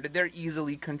scared, they're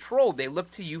easily controlled. They look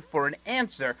to you for an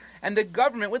answer, and the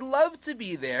government would love to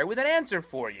be there with an answer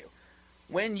for you.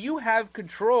 When you have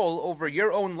control over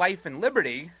your own life and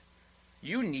liberty,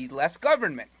 you need less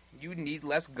government. You need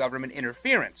less government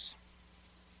interference.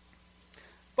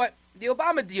 But the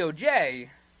Obama DOJ,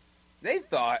 they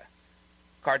thought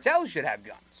cartels should have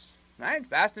guns, right?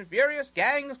 Fast and Furious,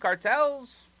 gangs, cartels,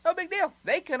 no big deal.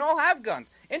 They can all have guns.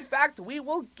 In fact, we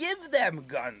will give them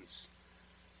guns.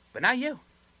 But not you.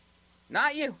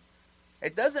 Not you.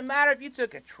 It doesn't matter if you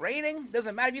took a training. It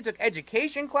doesn't matter if you took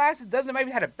education classes. It doesn't matter if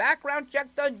you had a background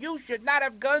check done. You should not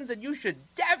have guns, and you should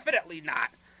definitely not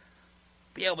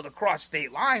be able to cross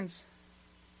state lines.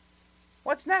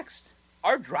 What's next?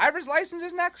 Our driver's license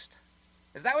is next?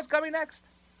 Is that what's coming next?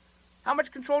 How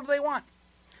much control do they want?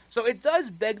 So it does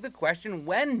beg the question,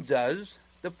 when does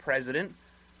the president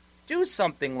do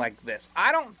something like this?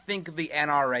 I don't think the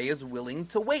NRA is willing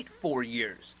to wait 4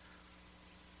 years.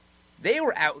 They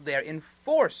were out there in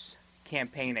force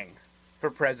campaigning for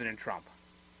President Trump.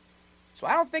 So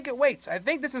I don't think it waits. I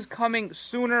think this is coming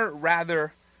sooner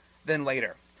rather than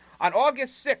later. On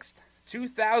August 6th,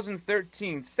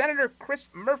 2013, Senator Chris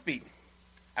Murphy,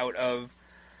 out of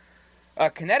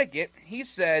Connecticut, he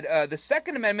said, the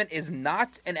Second Amendment is not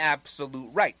an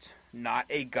absolute right, not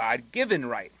a God-given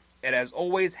right. It has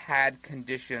always had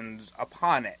conditions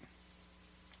upon it.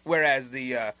 Whereas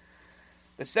the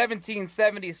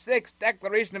 1776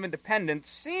 Declaration of Independence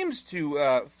seems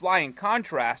to fly in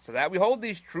contrast to that. We hold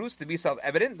these truths to be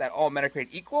self-evident, that all men are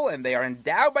created equal, and they are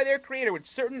endowed by their Creator with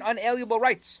certain unalienable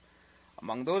rights.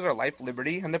 Among those are life,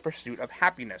 liberty, and the pursuit of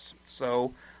happiness.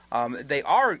 So they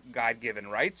are God-given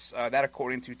rights. That,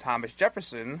 according to Thomas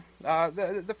Jefferson,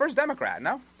 the first Democrat.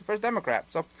 No, the first Democrat.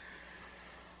 So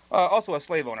also a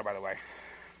slave owner, by the way.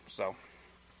 So,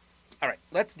 all right,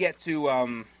 let's get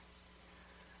to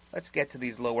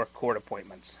these lower court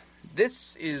appointments.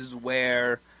 This is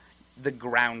where the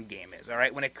ground game is. All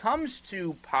right, when it comes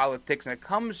to politics and it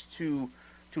comes to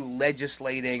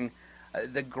legislating,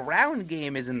 the ground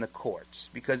game is in the courts,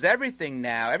 because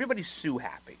everybody's sue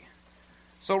happy.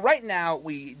 So right now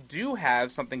we do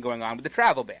have something going on with the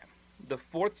travel ban. The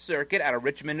Fourth Circuit out of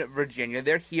Richmond, Virginia,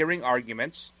 they're hearing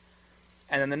arguments,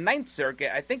 and then the Ninth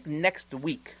Circuit, I think next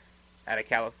week, out of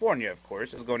California, of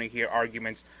course, is going to hear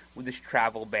arguments with this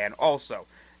travel ban also.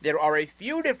 There are a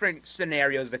few different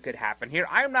scenarios that could happen here.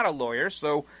 I am not a lawyer,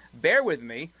 so bear with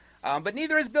me. But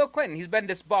neither is Bill Clinton. He's been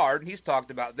disbarred. He's talked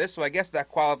about this, so I guess that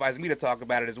qualifies me to talk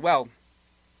about it as well.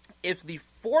 If the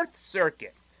Fourth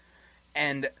Circuit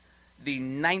and the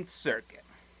Ninth Circuit,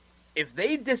 if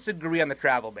they disagree on the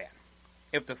travel ban,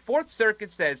 if the Fourth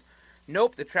Circuit says,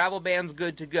 nope, the travel ban's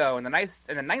good to go, and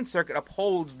the Ninth Circuit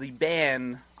upholds the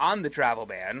ban on the travel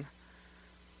ban,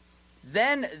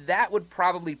 then that would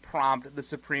probably prompt the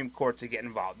Supreme Court to get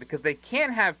involved, because they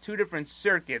can't have two different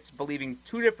circuits believing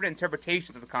two different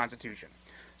interpretations of the Constitution.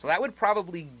 So that would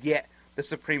probably get the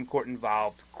Supreme Court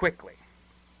involved quickly.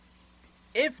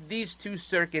 If these two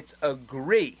circuits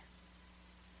agree,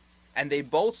 and they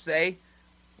both say,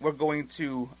 we're going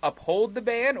to uphold the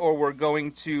ban, or we're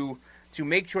going to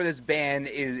make sure this ban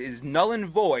is null and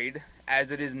void, as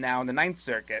it is now in the Ninth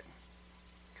Circuit,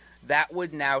 that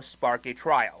would now spark a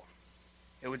trial.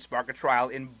 It would spark a trial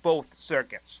in both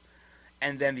circuits.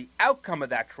 And then the outcome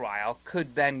of that trial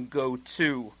could then go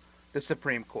to the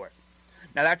Supreme Court.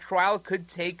 Now, that trial could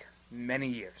take many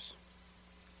years.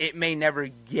 It may never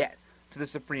get to the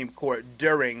Supreme Court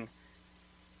during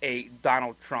a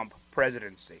Donald Trump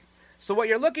presidency. So what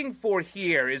you're looking for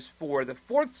here is for the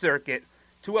Fourth Circuit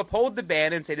to uphold the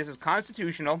ban and say this is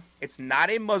constitutional. It's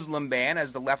not a Muslim ban,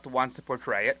 as the left wants to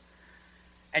portray it.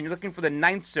 And you're looking for the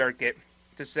Ninth Circuit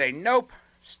to say, nope,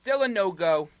 still a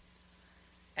no-go,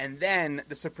 and then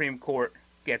the Supreme Court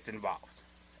gets involved.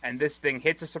 And this thing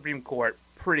hits the Supreme Court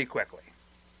pretty quickly.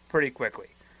 Pretty quickly.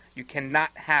 You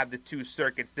cannot have the two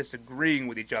circuits disagreeing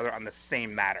with each other on the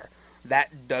same matter.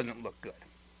 That doesn't look good.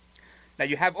 Now,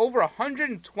 you have over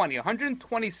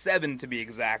 127 to be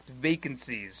exact,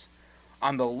 vacancies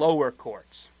on the lower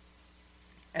courts.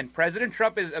 And President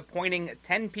Trump is appointing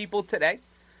 10 people today,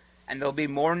 and there'll be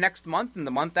more next month and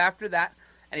the month after that.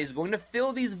 And he's going to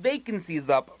fill these vacancies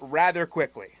up rather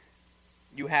quickly.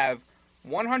 You have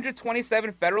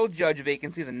 127 federal judge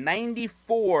vacancies and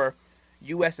 94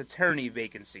 U.S. attorney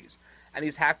vacancies. And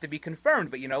these have to be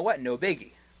confirmed, but you know what? No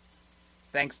biggie.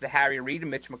 Thanks to Harry Reid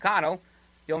and Mitch McConnell,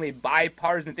 the only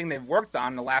bipartisan thing they've worked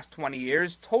on in the last 20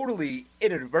 years, totally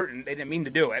inadvertent, they didn't mean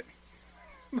to do it,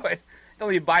 but the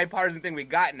only bipartisan thing we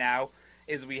got now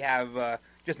is we have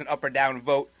just an up or down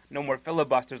vote, no more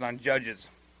filibusters on judges.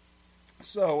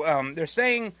 So they're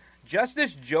saying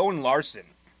Justice Joan Larson,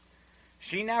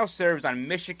 she now serves on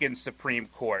Michigan's Supreme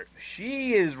Court.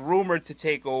 She is rumored to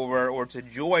take over or to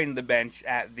join the bench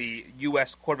at the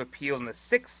U.S. Court of Appeals in the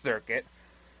Sixth Circuit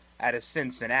out of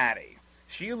Cincinnati.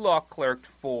 She law clerked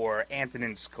for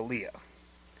Antonin Scalia.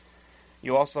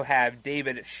 You also have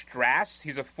David Strass.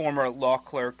 He's a former law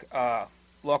clerk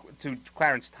to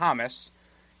Clarence Thomas.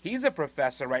 He's a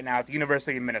professor right now at the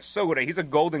University of Minnesota. He's a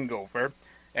Golden Gopher,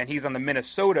 and he's on the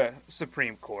Minnesota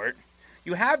Supreme Court.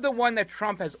 You have the one that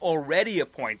Trump has already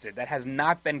appointed that has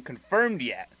not been confirmed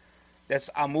yet. That's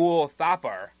Amul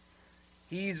Thapar.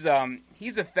 He's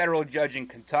a federal judge in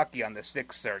Kentucky on the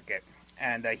Sixth Circuit,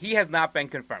 and he has not been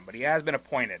confirmed, but he has been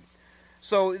appointed.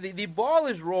 So the ball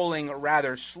is rolling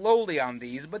rather slowly on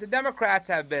these, but the Democrats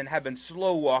have been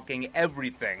slow walking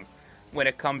everything when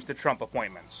it comes to Trump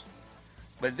appointments.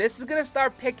 But this is going to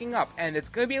start picking up, and it's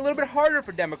going to be a little bit harder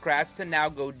for Democrats to now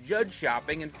go judge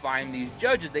shopping and find these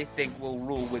judges they think will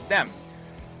rule with them.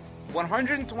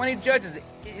 120 judges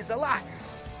is a lot.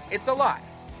 It's a lot.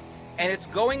 And it's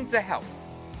going to help.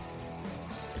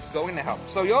 It's going to help.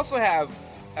 So you also have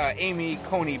Amy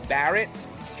Coney Barrett,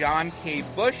 John K.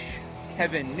 Bush,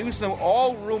 Kevin Newsom,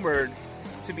 all rumored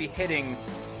to be hitting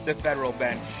the federal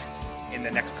bench in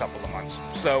the next couple of months.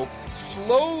 So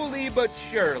slowly but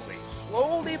surely,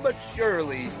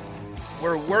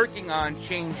 we're working on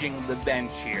changing the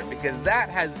bench here because that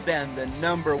has been the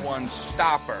number one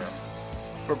stopper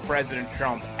for President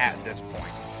Trump at this point.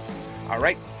 All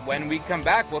right, when we come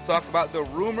back, we'll talk about the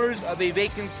rumors of a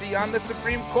vacancy on the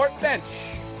Supreme Court bench.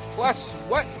 Plus,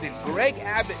 what did Greg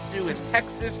Abbott do in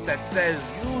Texas that says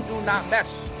you do not mess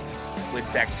with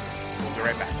Texas? We'll be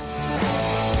right back.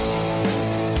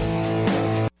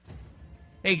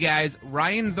 Hey guys,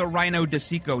 Ryan the Ryno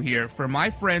DeSico here for my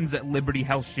friends at Liberty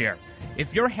HealthShare.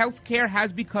 If your health care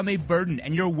has become a burden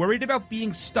and you're worried about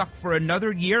being stuck for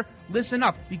another year, listen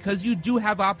up because you do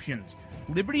have options.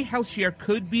 Liberty HealthShare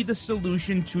could be the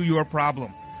solution to your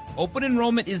problem. Open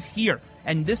enrollment is here,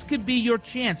 and this could be your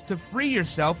chance to free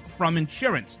yourself from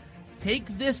insurance.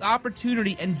 Take this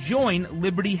opportunity and join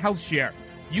Liberty HealthShare.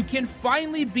 You can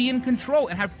finally be in control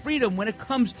and have freedom when it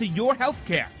comes to your health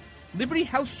care. Liberty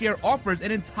HealthShare offers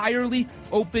an entirely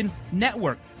open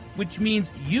network, which means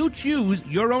you choose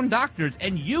your own doctors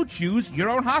and you choose your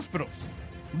own hospitals.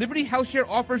 Liberty HealthShare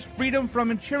offers freedom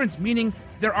from insurance, meaning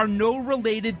there are no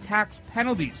related tax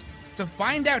penalties. To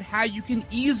find out how you can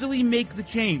easily make the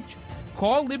change,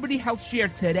 call Liberty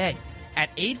HealthShare today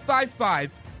at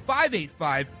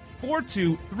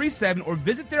 855-585-4237 or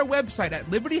visit their website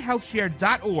at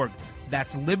libertyhealthshare.org.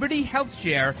 That's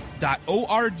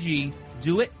libertyhealthshare.org.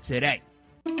 Do it today.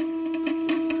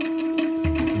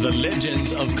 The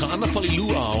legends of Ka'anapali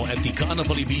Luau at the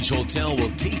Ka'anapali Beach Hotel will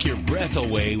take your breath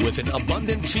away with an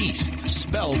abundant feast,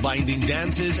 spellbinding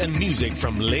dances, and music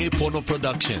from Le Pono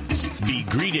Productions. Be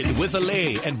greeted with a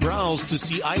lei and browse to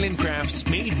see island crafts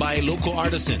made by local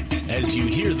artisans. As you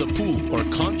hear the pu or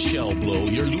conch shell blow,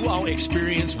 your luau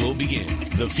experience will begin.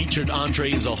 The featured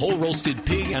entree is a whole roasted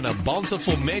pig and a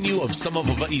bountiful menu of some of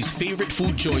Hawaii's favorite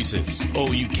food choices.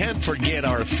 Oh, you can't forget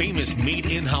our famous made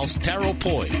in-house taro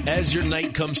poi. As your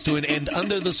night comes to an end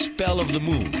under the spell of the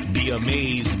moon, be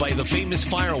amazed by the famous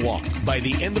firewalk. By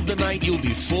the end of the night, you'll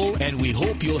be full, and we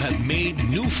hope you'll have made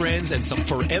new friends and some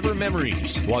forever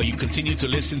memories while you continue to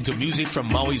listen to music from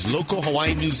Maui's local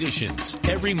Hawaiian musicians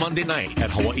every Monday night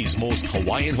at Hawaii's most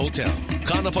Hawaiian hotel.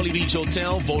 Ka'anapali Beach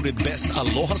Hotel voted Best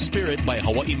Aloha Spirit by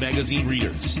Hawaii Magazine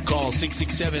readers. Call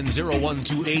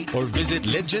 667-0128 or visit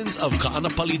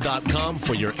legendsofka'anapali.com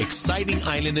for your exciting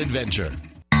island adventure.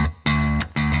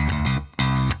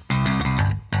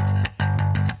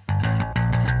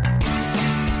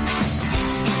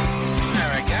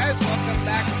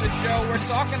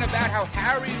 Talking about how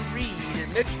Harry Reid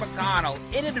and Mitch McConnell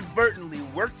inadvertently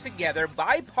worked together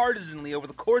bipartisanly over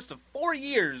the course of 4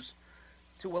 years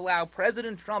to allow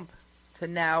President Trump to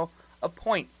now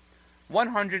appoint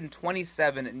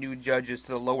 127 new judges to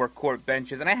the lower court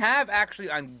benches. And I have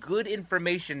actually on good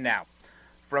information now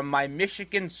from my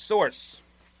Michigan source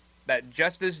that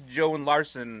Justice Joan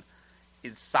Larson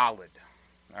is solid.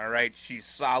 All right, she's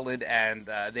solid, and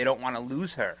they don't want to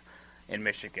lose her in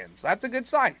Michigan. So that's a good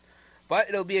sign. But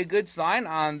it'll be a good sign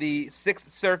on the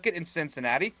 6th Circuit in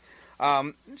Cincinnati.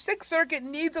 6th Circuit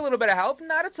needs a little bit of help.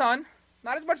 Not a ton.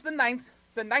 Not as much as the 9th.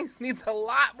 The 9th needs a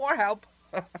lot more help.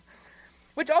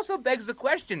 Which also begs the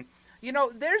question, you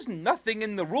know, there's nothing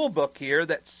in the rule book here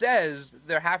that says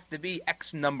there have to be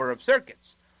X number of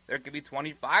circuits. There could be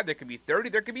 25, there could be 30,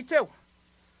 there could be 2.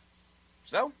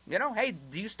 So, you know, hey,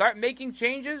 do you start making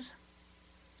changes?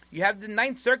 You have the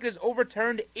 9th Circuit is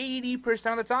overturned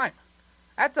 80% of the time.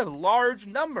 That's a large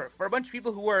number for a bunch of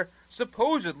people who are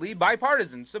supposedly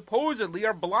bipartisan, supposedly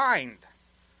are blind,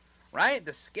 right?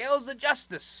 The scales of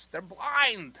justice, they're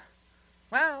blind.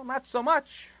 Well, not so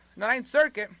much. In the 9th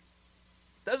Circuit,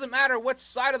 doesn't matter what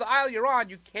side of the aisle you're on,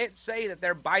 you can't say that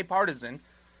they're bipartisan.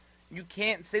 You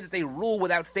can't say that they rule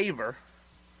without favor.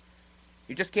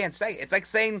 You just can't say it. It's like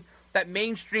saying that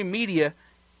mainstream media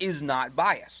is not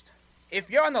biased.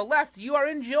 If you're on the left, you are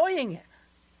enjoying it.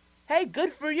 Hey,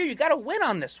 good for you. You got to win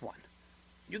on this one.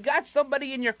 You got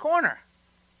somebody in your corner.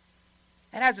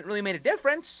 It hasn't really made a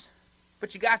difference,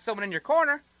 but you got someone in your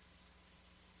corner.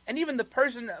 And even the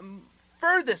person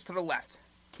furthest to the left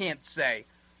can't say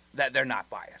that they're not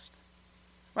biased.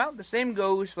 Well, the same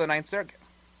goes for the 9th Circuit.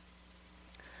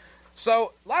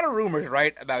 So, a lot of rumors,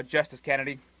 right, about Justice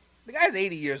Kennedy. The guy's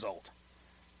 80 years old.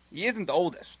 He isn't the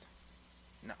oldest.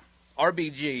 No.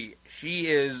 RBG, she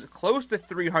is close to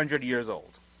 300 years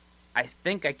old. I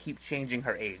think I keep changing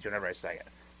her age whenever I say it.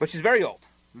 But she's very old.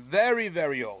 Very,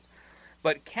 very old.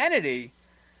 But Kennedy,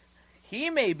 he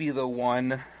may be the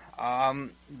one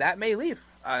that may leave.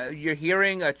 You're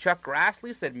hearing Chuck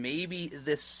Grassley said maybe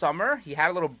this summer. He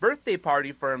had a little birthday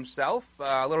party for himself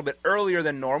a little bit earlier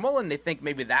than normal, and they think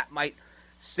maybe that might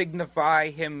signify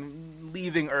him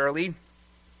leaving early.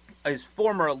 His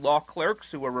former law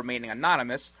clerks, who are remaining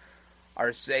anonymous,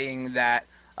 are saying that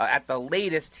At the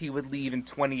latest, he would leave in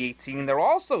 2018. They're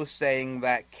also saying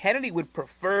that Kennedy would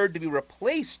prefer to be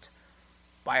replaced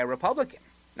by a Republican.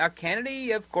 Now,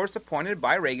 Kennedy, of course, appointed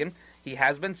by Reagan, he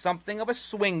has been something of a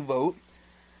swing vote.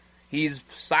 He's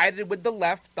sided with the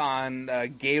left on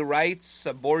gay rights,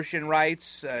 abortion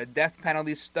rights, death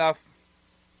penalty stuff,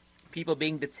 people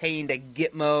being detained at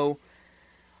Gitmo.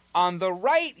 On the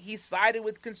right, he sided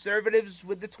with conservatives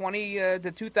with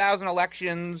the 2000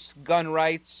 elections, gun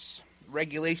rights,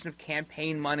 regulation of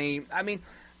campaign money. I mean,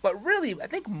 but really, I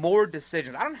think more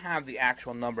decisions, I don't have the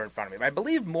actual number in front of me, but I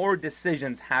believe more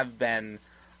decisions have been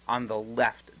on the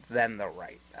left than the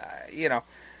right.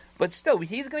 But still,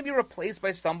 he's going to be replaced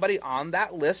by somebody on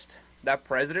that list that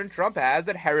President Trump has,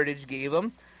 that Heritage gave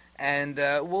him, and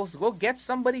we'll get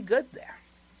somebody good there.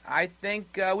 I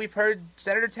think we've heard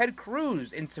Senator Ted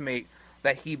Cruz intimate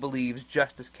that he believes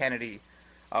Justice Kennedy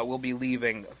will be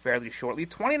leaving fairly shortly.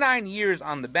 29 years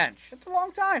on the bench. That's a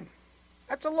long time.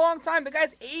 That's a long time. The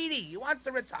guy's 80. He wants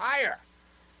to retire.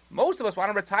 Most of us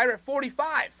want to retire at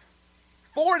 45.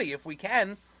 40 if we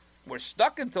can. We're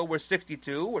stuck until we're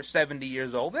 62 or 70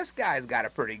 years old. This guy's got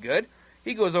it pretty good.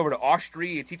 He goes over to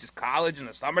Austria. He teaches college in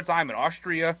the summertime in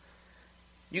Austria.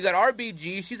 You got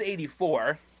RBG. She's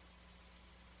 84.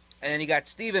 And then you got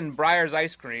Stephen Breyer's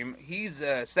Ice Cream. He's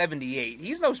 78.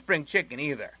 He's no spring chicken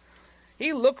either.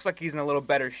 He looks like he's in a little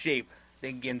better shape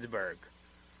than Ginsburg.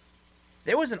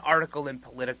 There was an article in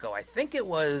Politico, I think it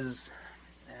was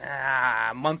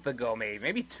a month ago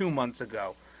maybe 2 months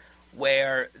ago,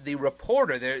 where the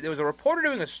reporter, there was a reporter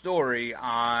doing a story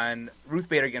on Ruth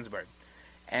Bader Ginsburg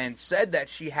and said that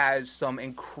she has some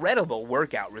incredible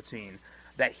workout routine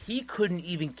that he couldn't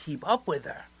even keep up with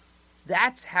her.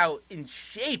 That's how in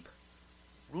shape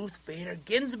Ruth Bader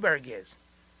Ginsburg is.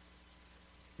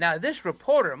 Now, this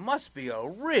reporter must be a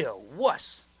real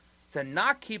wuss to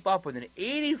not keep up with an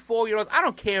 84-year-old. I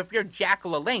don't care if you're Jack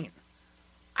LaLanne.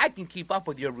 I can keep up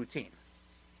with your routine.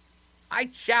 I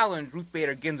challenge Ruth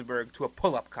Bader Ginsburg to a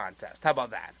pull-up contest. How about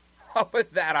that? I'll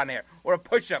put that on air. Or a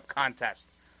push-up contest.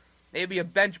 Maybe a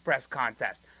bench press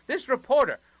contest. This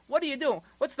reporter, what are you doing?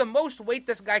 What's the most weight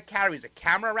this guy carries? A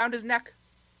camera around his neck?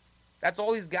 That's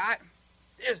all he's got?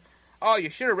 Oh,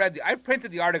 you should have read I printed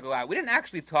the article out. We didn't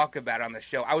actually talk about it on the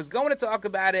show. I was going to talk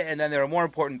about it, and then there were more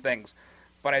important things.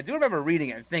 But I do remember reading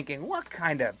it and thinking, what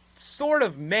kind of sort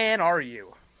of man are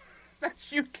you that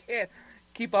you can't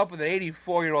keep up with an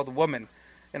 84-year-old woman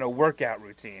in a workout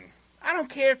routine? I don't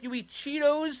care if you eat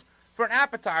Cheetos for an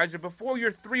appetizer before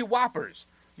your 3 Whoppers.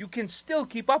 You can still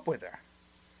keep up with her.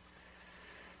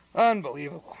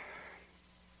 Unbelievable.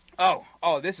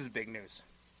 Oh, this is big news.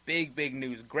 Big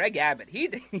news. Greg Abbott.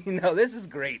 This is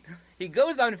great. He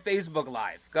goes on Facebook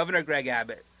Live, Governor Greg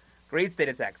Abbott, great state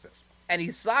of Texas, and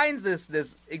he signs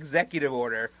this executive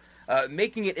order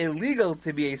making it illegal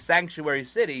to be a sanctuary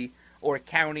city or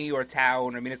county or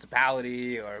town or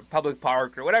municipality or public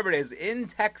park or whatever it is in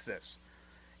Texas.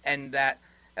 And that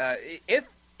if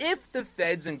the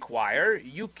feds inquire,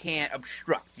 you can't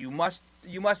obstruct. You must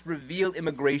reveal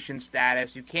immigration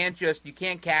status. You can't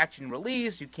catch and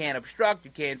release. You can't obstruct.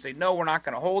 You can't say, no, we're not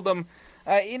going to hold them.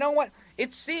 You know what?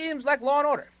 It seems like law and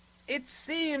order. It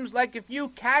seems like if you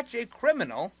catch a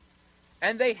criminal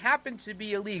and they happen to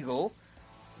be illegal,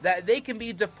 that they can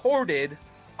be deported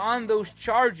on those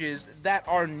charges that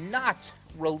are not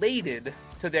related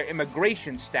to their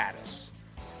immigration status,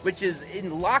 which is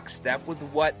in lockstep with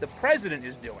what the president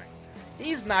is doing.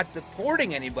 He's not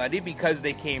deporting anybody because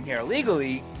they came here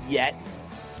illegally yet.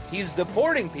 He's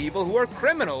deporting people who are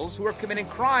criminals, who are committing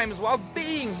crimes while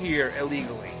being here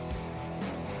illegally.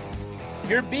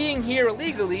 Your being here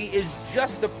illegally is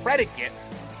just the predicate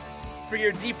for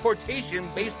your deportation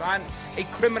based on a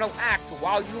criminal act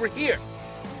while you were here.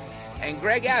 And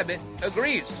Greg Abbott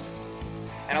agrees.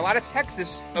 And a lot of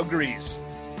Texas agrees.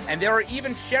 And there are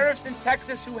even sheriffs in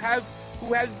Texas who have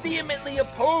vehemently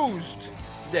opposed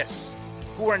this,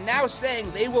 who are now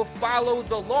saying they will follow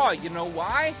the law. You know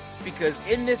why? Because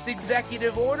in this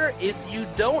executive order, if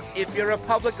you're a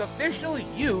public official,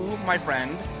 you, my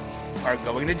friend, are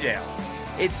going to jail.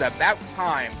 It's about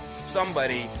time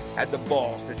somebody had the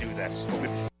balls to do this.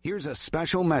 Here's a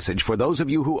special message for those of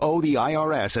you who owe the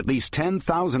IRS at least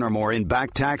 $10,000 or more in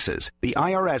back taxes. The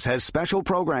IRS has special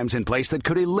programs in place that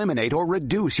could eliminate or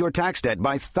reduce your tax debt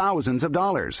by thousands of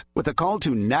dollars. With a call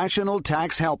to National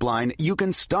Tax Helpline, you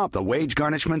can stop the wage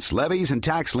garnishments, levies, and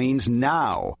tax liens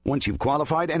now. Once you've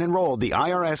qualified and enrolled, the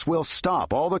IRS will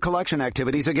stop all the collection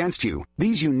activities against you.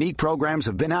 These unique programs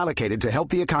have been allocated to help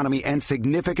the economy and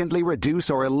significantly reduce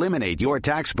or eliminate your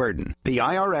tax burden. The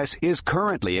IRS is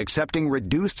currently accepting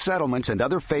reduced reduced settlements, and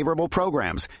other favorable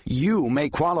programs, you may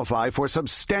qualify for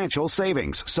substantial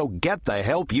savings. So get the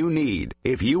help you need.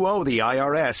 If you owe the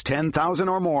IRS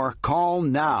 $10,000 or more, call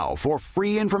now for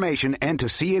free information and to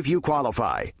see if you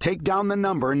qualify. Take down the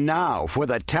number now for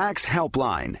the Tax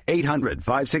Helpline.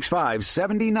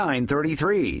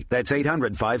 800-565-7933. That's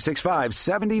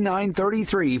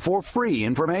 800-565-7933 for free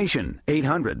information.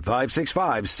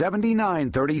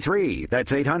 800-565-7933.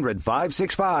 That's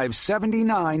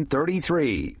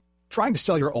 800-565-7933. Trying to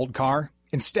sell your old car?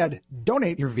 Instead,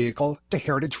 donate your vehicle to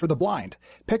Heritage for the Blind.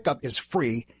 Pickup is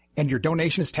free, and your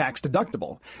donation is tax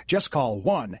deductible. Just call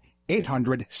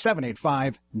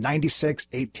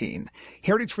 1-800-785-9618.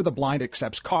 Heritage for the Blind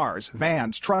accepts cars,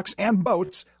 vans, trucks, and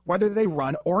boats, whether they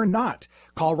run or not.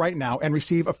 Call right now and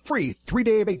receive a free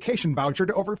 3-day vacation voucher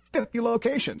to over 50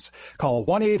 locations. Call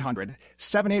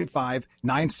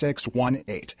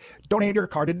 1-800-785-9618. Donate your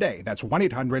car today. That's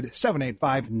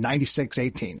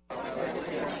 1-800-785-9618.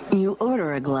 You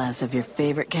order a glass of your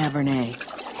favorite Cabernet,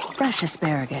 fresh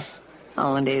asparagus,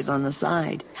 hollandaise on the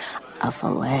side, a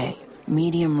filet,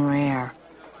 medium rare.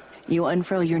 You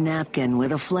unfurl your napkin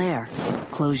with a flair,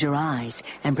 close your eyes,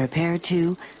 and prepare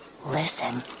to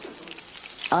listen.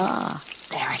 Ah,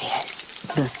 there it is.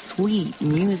 The sweet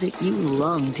music you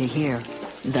long to hear.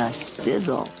 The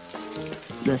sizzle.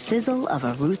 The sizzle of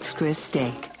a Ruth's Chris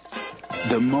steak.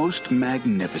 The most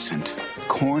magnificent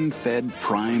corn-fed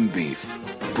prime beef,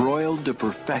 broiled to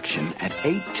perfection at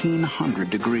 1,800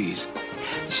 degrees.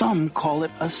 Some call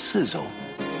it a sizzle.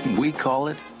 We call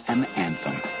it an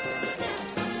anthem.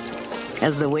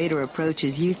 As the waiter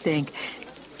approaches, you think,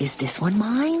 is this one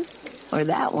mine or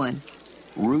that one?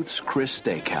 Ruth's Chris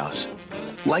Steakhouse.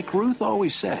 Like Ruth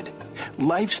always said,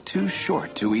 life's too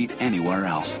short to eat anywhere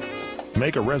else.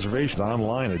 Make a reservation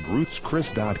online at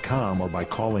ruthschris.com or by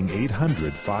calling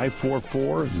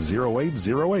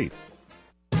 800-544-0808.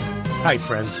 Hi,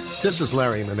 friends. This is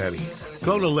Larry Manetti.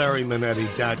 Go to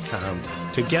LarryManetti.com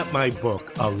to get my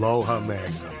book, Aloha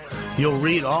Magnum. You'll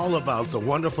read all about the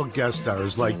wonderful guest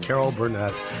stars like Carol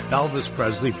Burnett, Elvis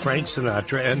Presley, Frank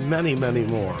Sinatra, and many, many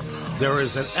more. There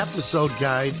is an episode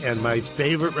guide and my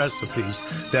favorite recipes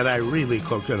that I really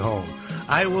cook at home.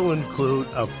 I will include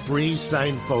a free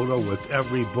signed photo with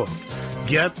every book.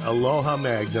 Get Aloha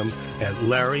Magnum at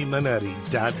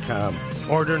LarryManetti.com.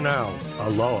 Order now.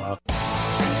 Aloha.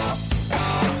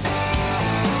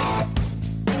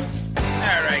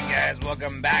 All right, guys,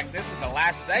 welcome back. This is the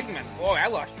last segment. Boy, I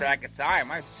lost track of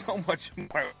time. I have so much more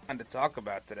I wanted to talk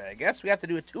about today. I guess we have to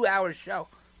do a 2-hour show.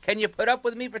 Can you put up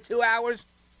with me for 2 hours?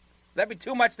 That'd be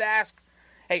too much to ask.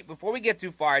 Hey, before we get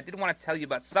too far, I did want to tell you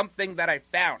about something that I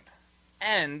found.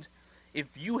 And if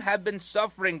you have been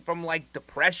suffering from, like,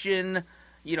 depression,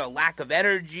 lack of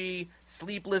energy,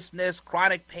 sleeplessness,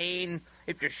 chronic pain,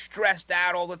 if you're stressed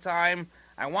out all the time,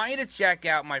 I want you to check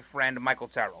out my friend Michael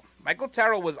Terrell. Michael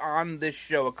Terrell was on this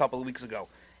show a couple of weeks ago,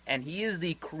 and he is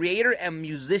the creator and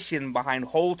musician behind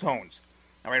Whole Tones.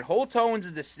 All right, Whole Tones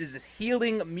is this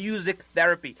healing music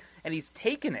therapy, and he's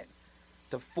taken it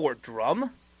to Fort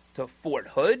Drum, to Fort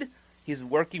Hood. He's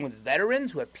working with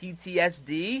veterans who have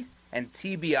PTSD and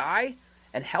TBI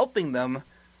and helping them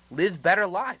live better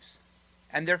lives.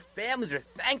 And their families are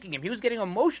thanking him. He was getting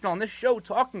emotional on this show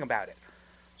talking about it.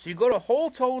 So you go to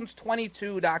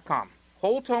WholeTones22.com,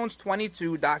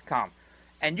 WholeTones22.com,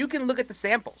 and you can look at the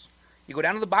samples. You go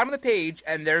down to the bottom of the page,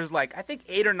 and there's I think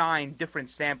 8 or 9 different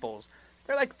samples.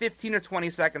 They're like 15 or 20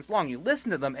 seconds long. You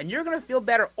listen to them, and you're going to feel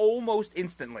better almost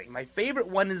instantly. My favorite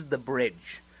one is the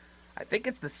bridge. I think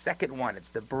it's the second one.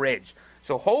 It's the bridge.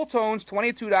 So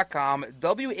WholeTones22.com,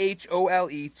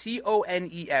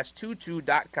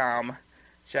 WHOLETONES22.com.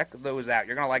 Check those out.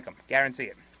 You're going to like them. Guarantee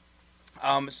it.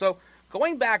 So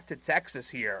going back to Texas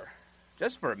here,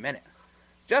 just for a minute.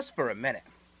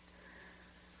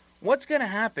 What's going to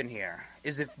happen here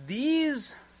is if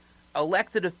these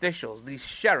elected officials, these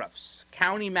sheriffs,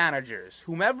 county managers,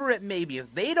 whomever it may be,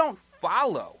 if they don't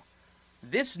follow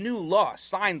this new law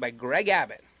signed by Greg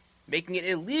Abbott, making it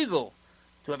illegal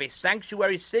to have a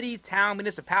sanctuary city, town,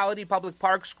 municipality, public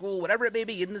park, school, whatever it may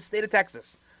be in the state of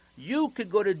Texas, you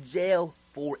could go to jail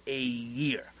for a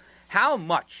year. How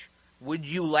much would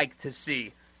you like to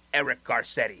see Eric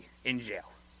Garcetti in jail?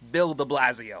 Bill de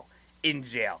Blasio in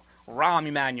jail? Rahm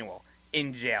Emanuel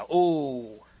in jail?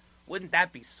 Ooh, wouldn't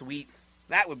that be sweet?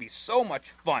 That would be so much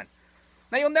fun.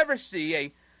 Now, you'll never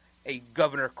see a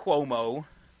Governor Cuomo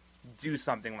do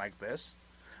something like this,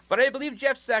 but I believe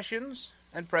Jeff Sessions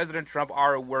and President Trump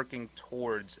are working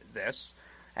towards this,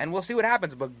 and we'll see what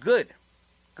happens. But good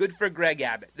for Greg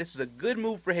Abbott. This is a good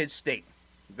move for his state.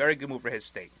 Very good move for his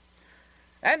state.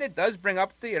 And it does bring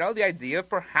up the idea of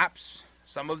perhaps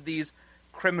some of these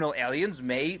criminal aliens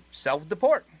may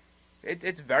self-deport.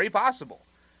 It's very possible.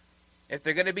 If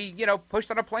they're going to be,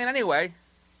 pushed on a plane anyway,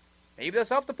 maybe they'll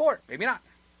self-deport. Maybe not.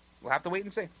 We'll have to wait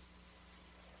and see.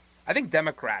 I think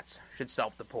Democrats should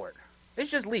self-deport. They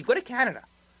should just leave. Go to Canada.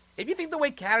 If you think the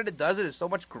way Canada does it is so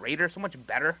much greater, so much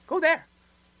better, go there.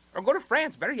 Or go to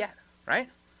France, better yet, right?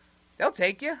 They'll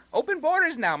take you. Open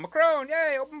borders now. Macron,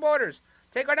 yay, open borders.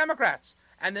 Take our Democrats.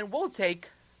 And then we'll take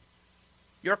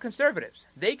your conservatives.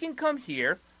 They can come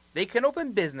here. They can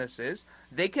open businesses.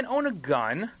 They can own a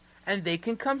gun. And they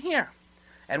can come here.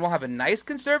 And we'll have a nice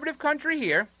conservative country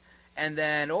here. And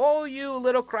then all you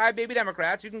little crybaby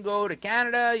Democrats, you can go to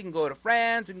Canada, you can go to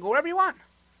France, you can go wherever you want.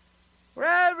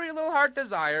 Wherever your little heart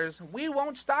desires, we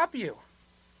won't stop you.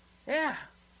 Yeah,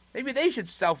 maybe they should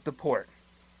self-deport.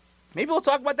 Maybe we'll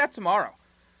talk about that tomorrow.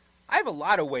 I have a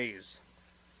lot of ways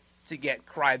to get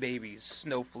crybabies,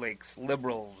 snowflakes,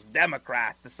 liberals,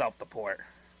 Democrats to self-deport.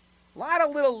 A lot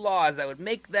of little laws that would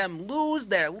make them lose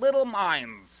their little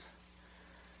minds.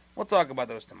 We'll talk about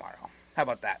those tomorrow. How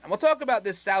about that? And we'll talk about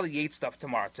this Sally Yates stuff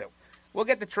tomorrow, too. We'll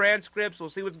get the transcripts. We'll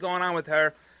see what's going on with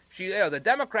her. The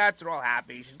Democrats are all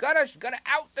happy. She's got to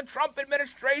out the Trump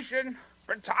administration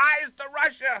for ties to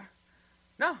Russia.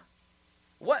 No.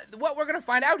 What we're going to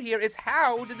find out here is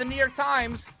how did the New York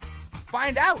Times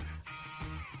find out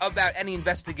about any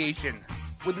investigation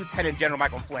with Lieutenant General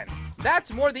Michael Flynn?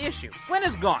 That's more the issue. Flynn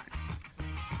is gone.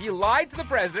 He lied to the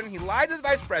president. He lied to the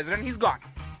vice president. He's gone.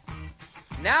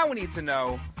 Now we need to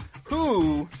know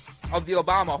who of the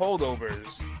Obama holdovers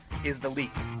is the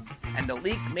leak. And the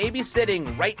leak may be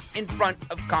sitting right in front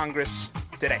of Congress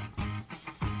today.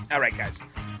 All right, guys.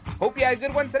 Hope you had a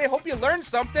good one today. Hope you learned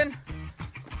something.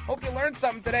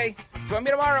 Today. Join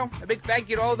me tomorrow. A big thank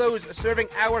you to all those serving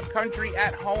our country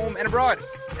at home and abroad.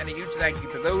 And a huge thank you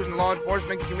to those in the law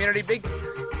enforcement community. Big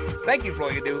thank you for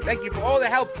all you do. Thank you for all the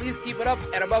help. Please keep it up.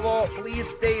 And above all, please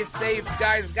stay safe.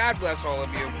 Guys, God bless all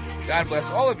of you. God bless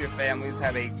all of your families.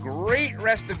 Have a great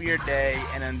rest of your day.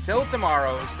 And until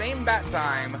tomorrow, same bat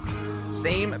time,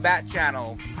 same bat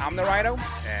channel. I'm the Ryno,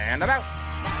 and I'm out.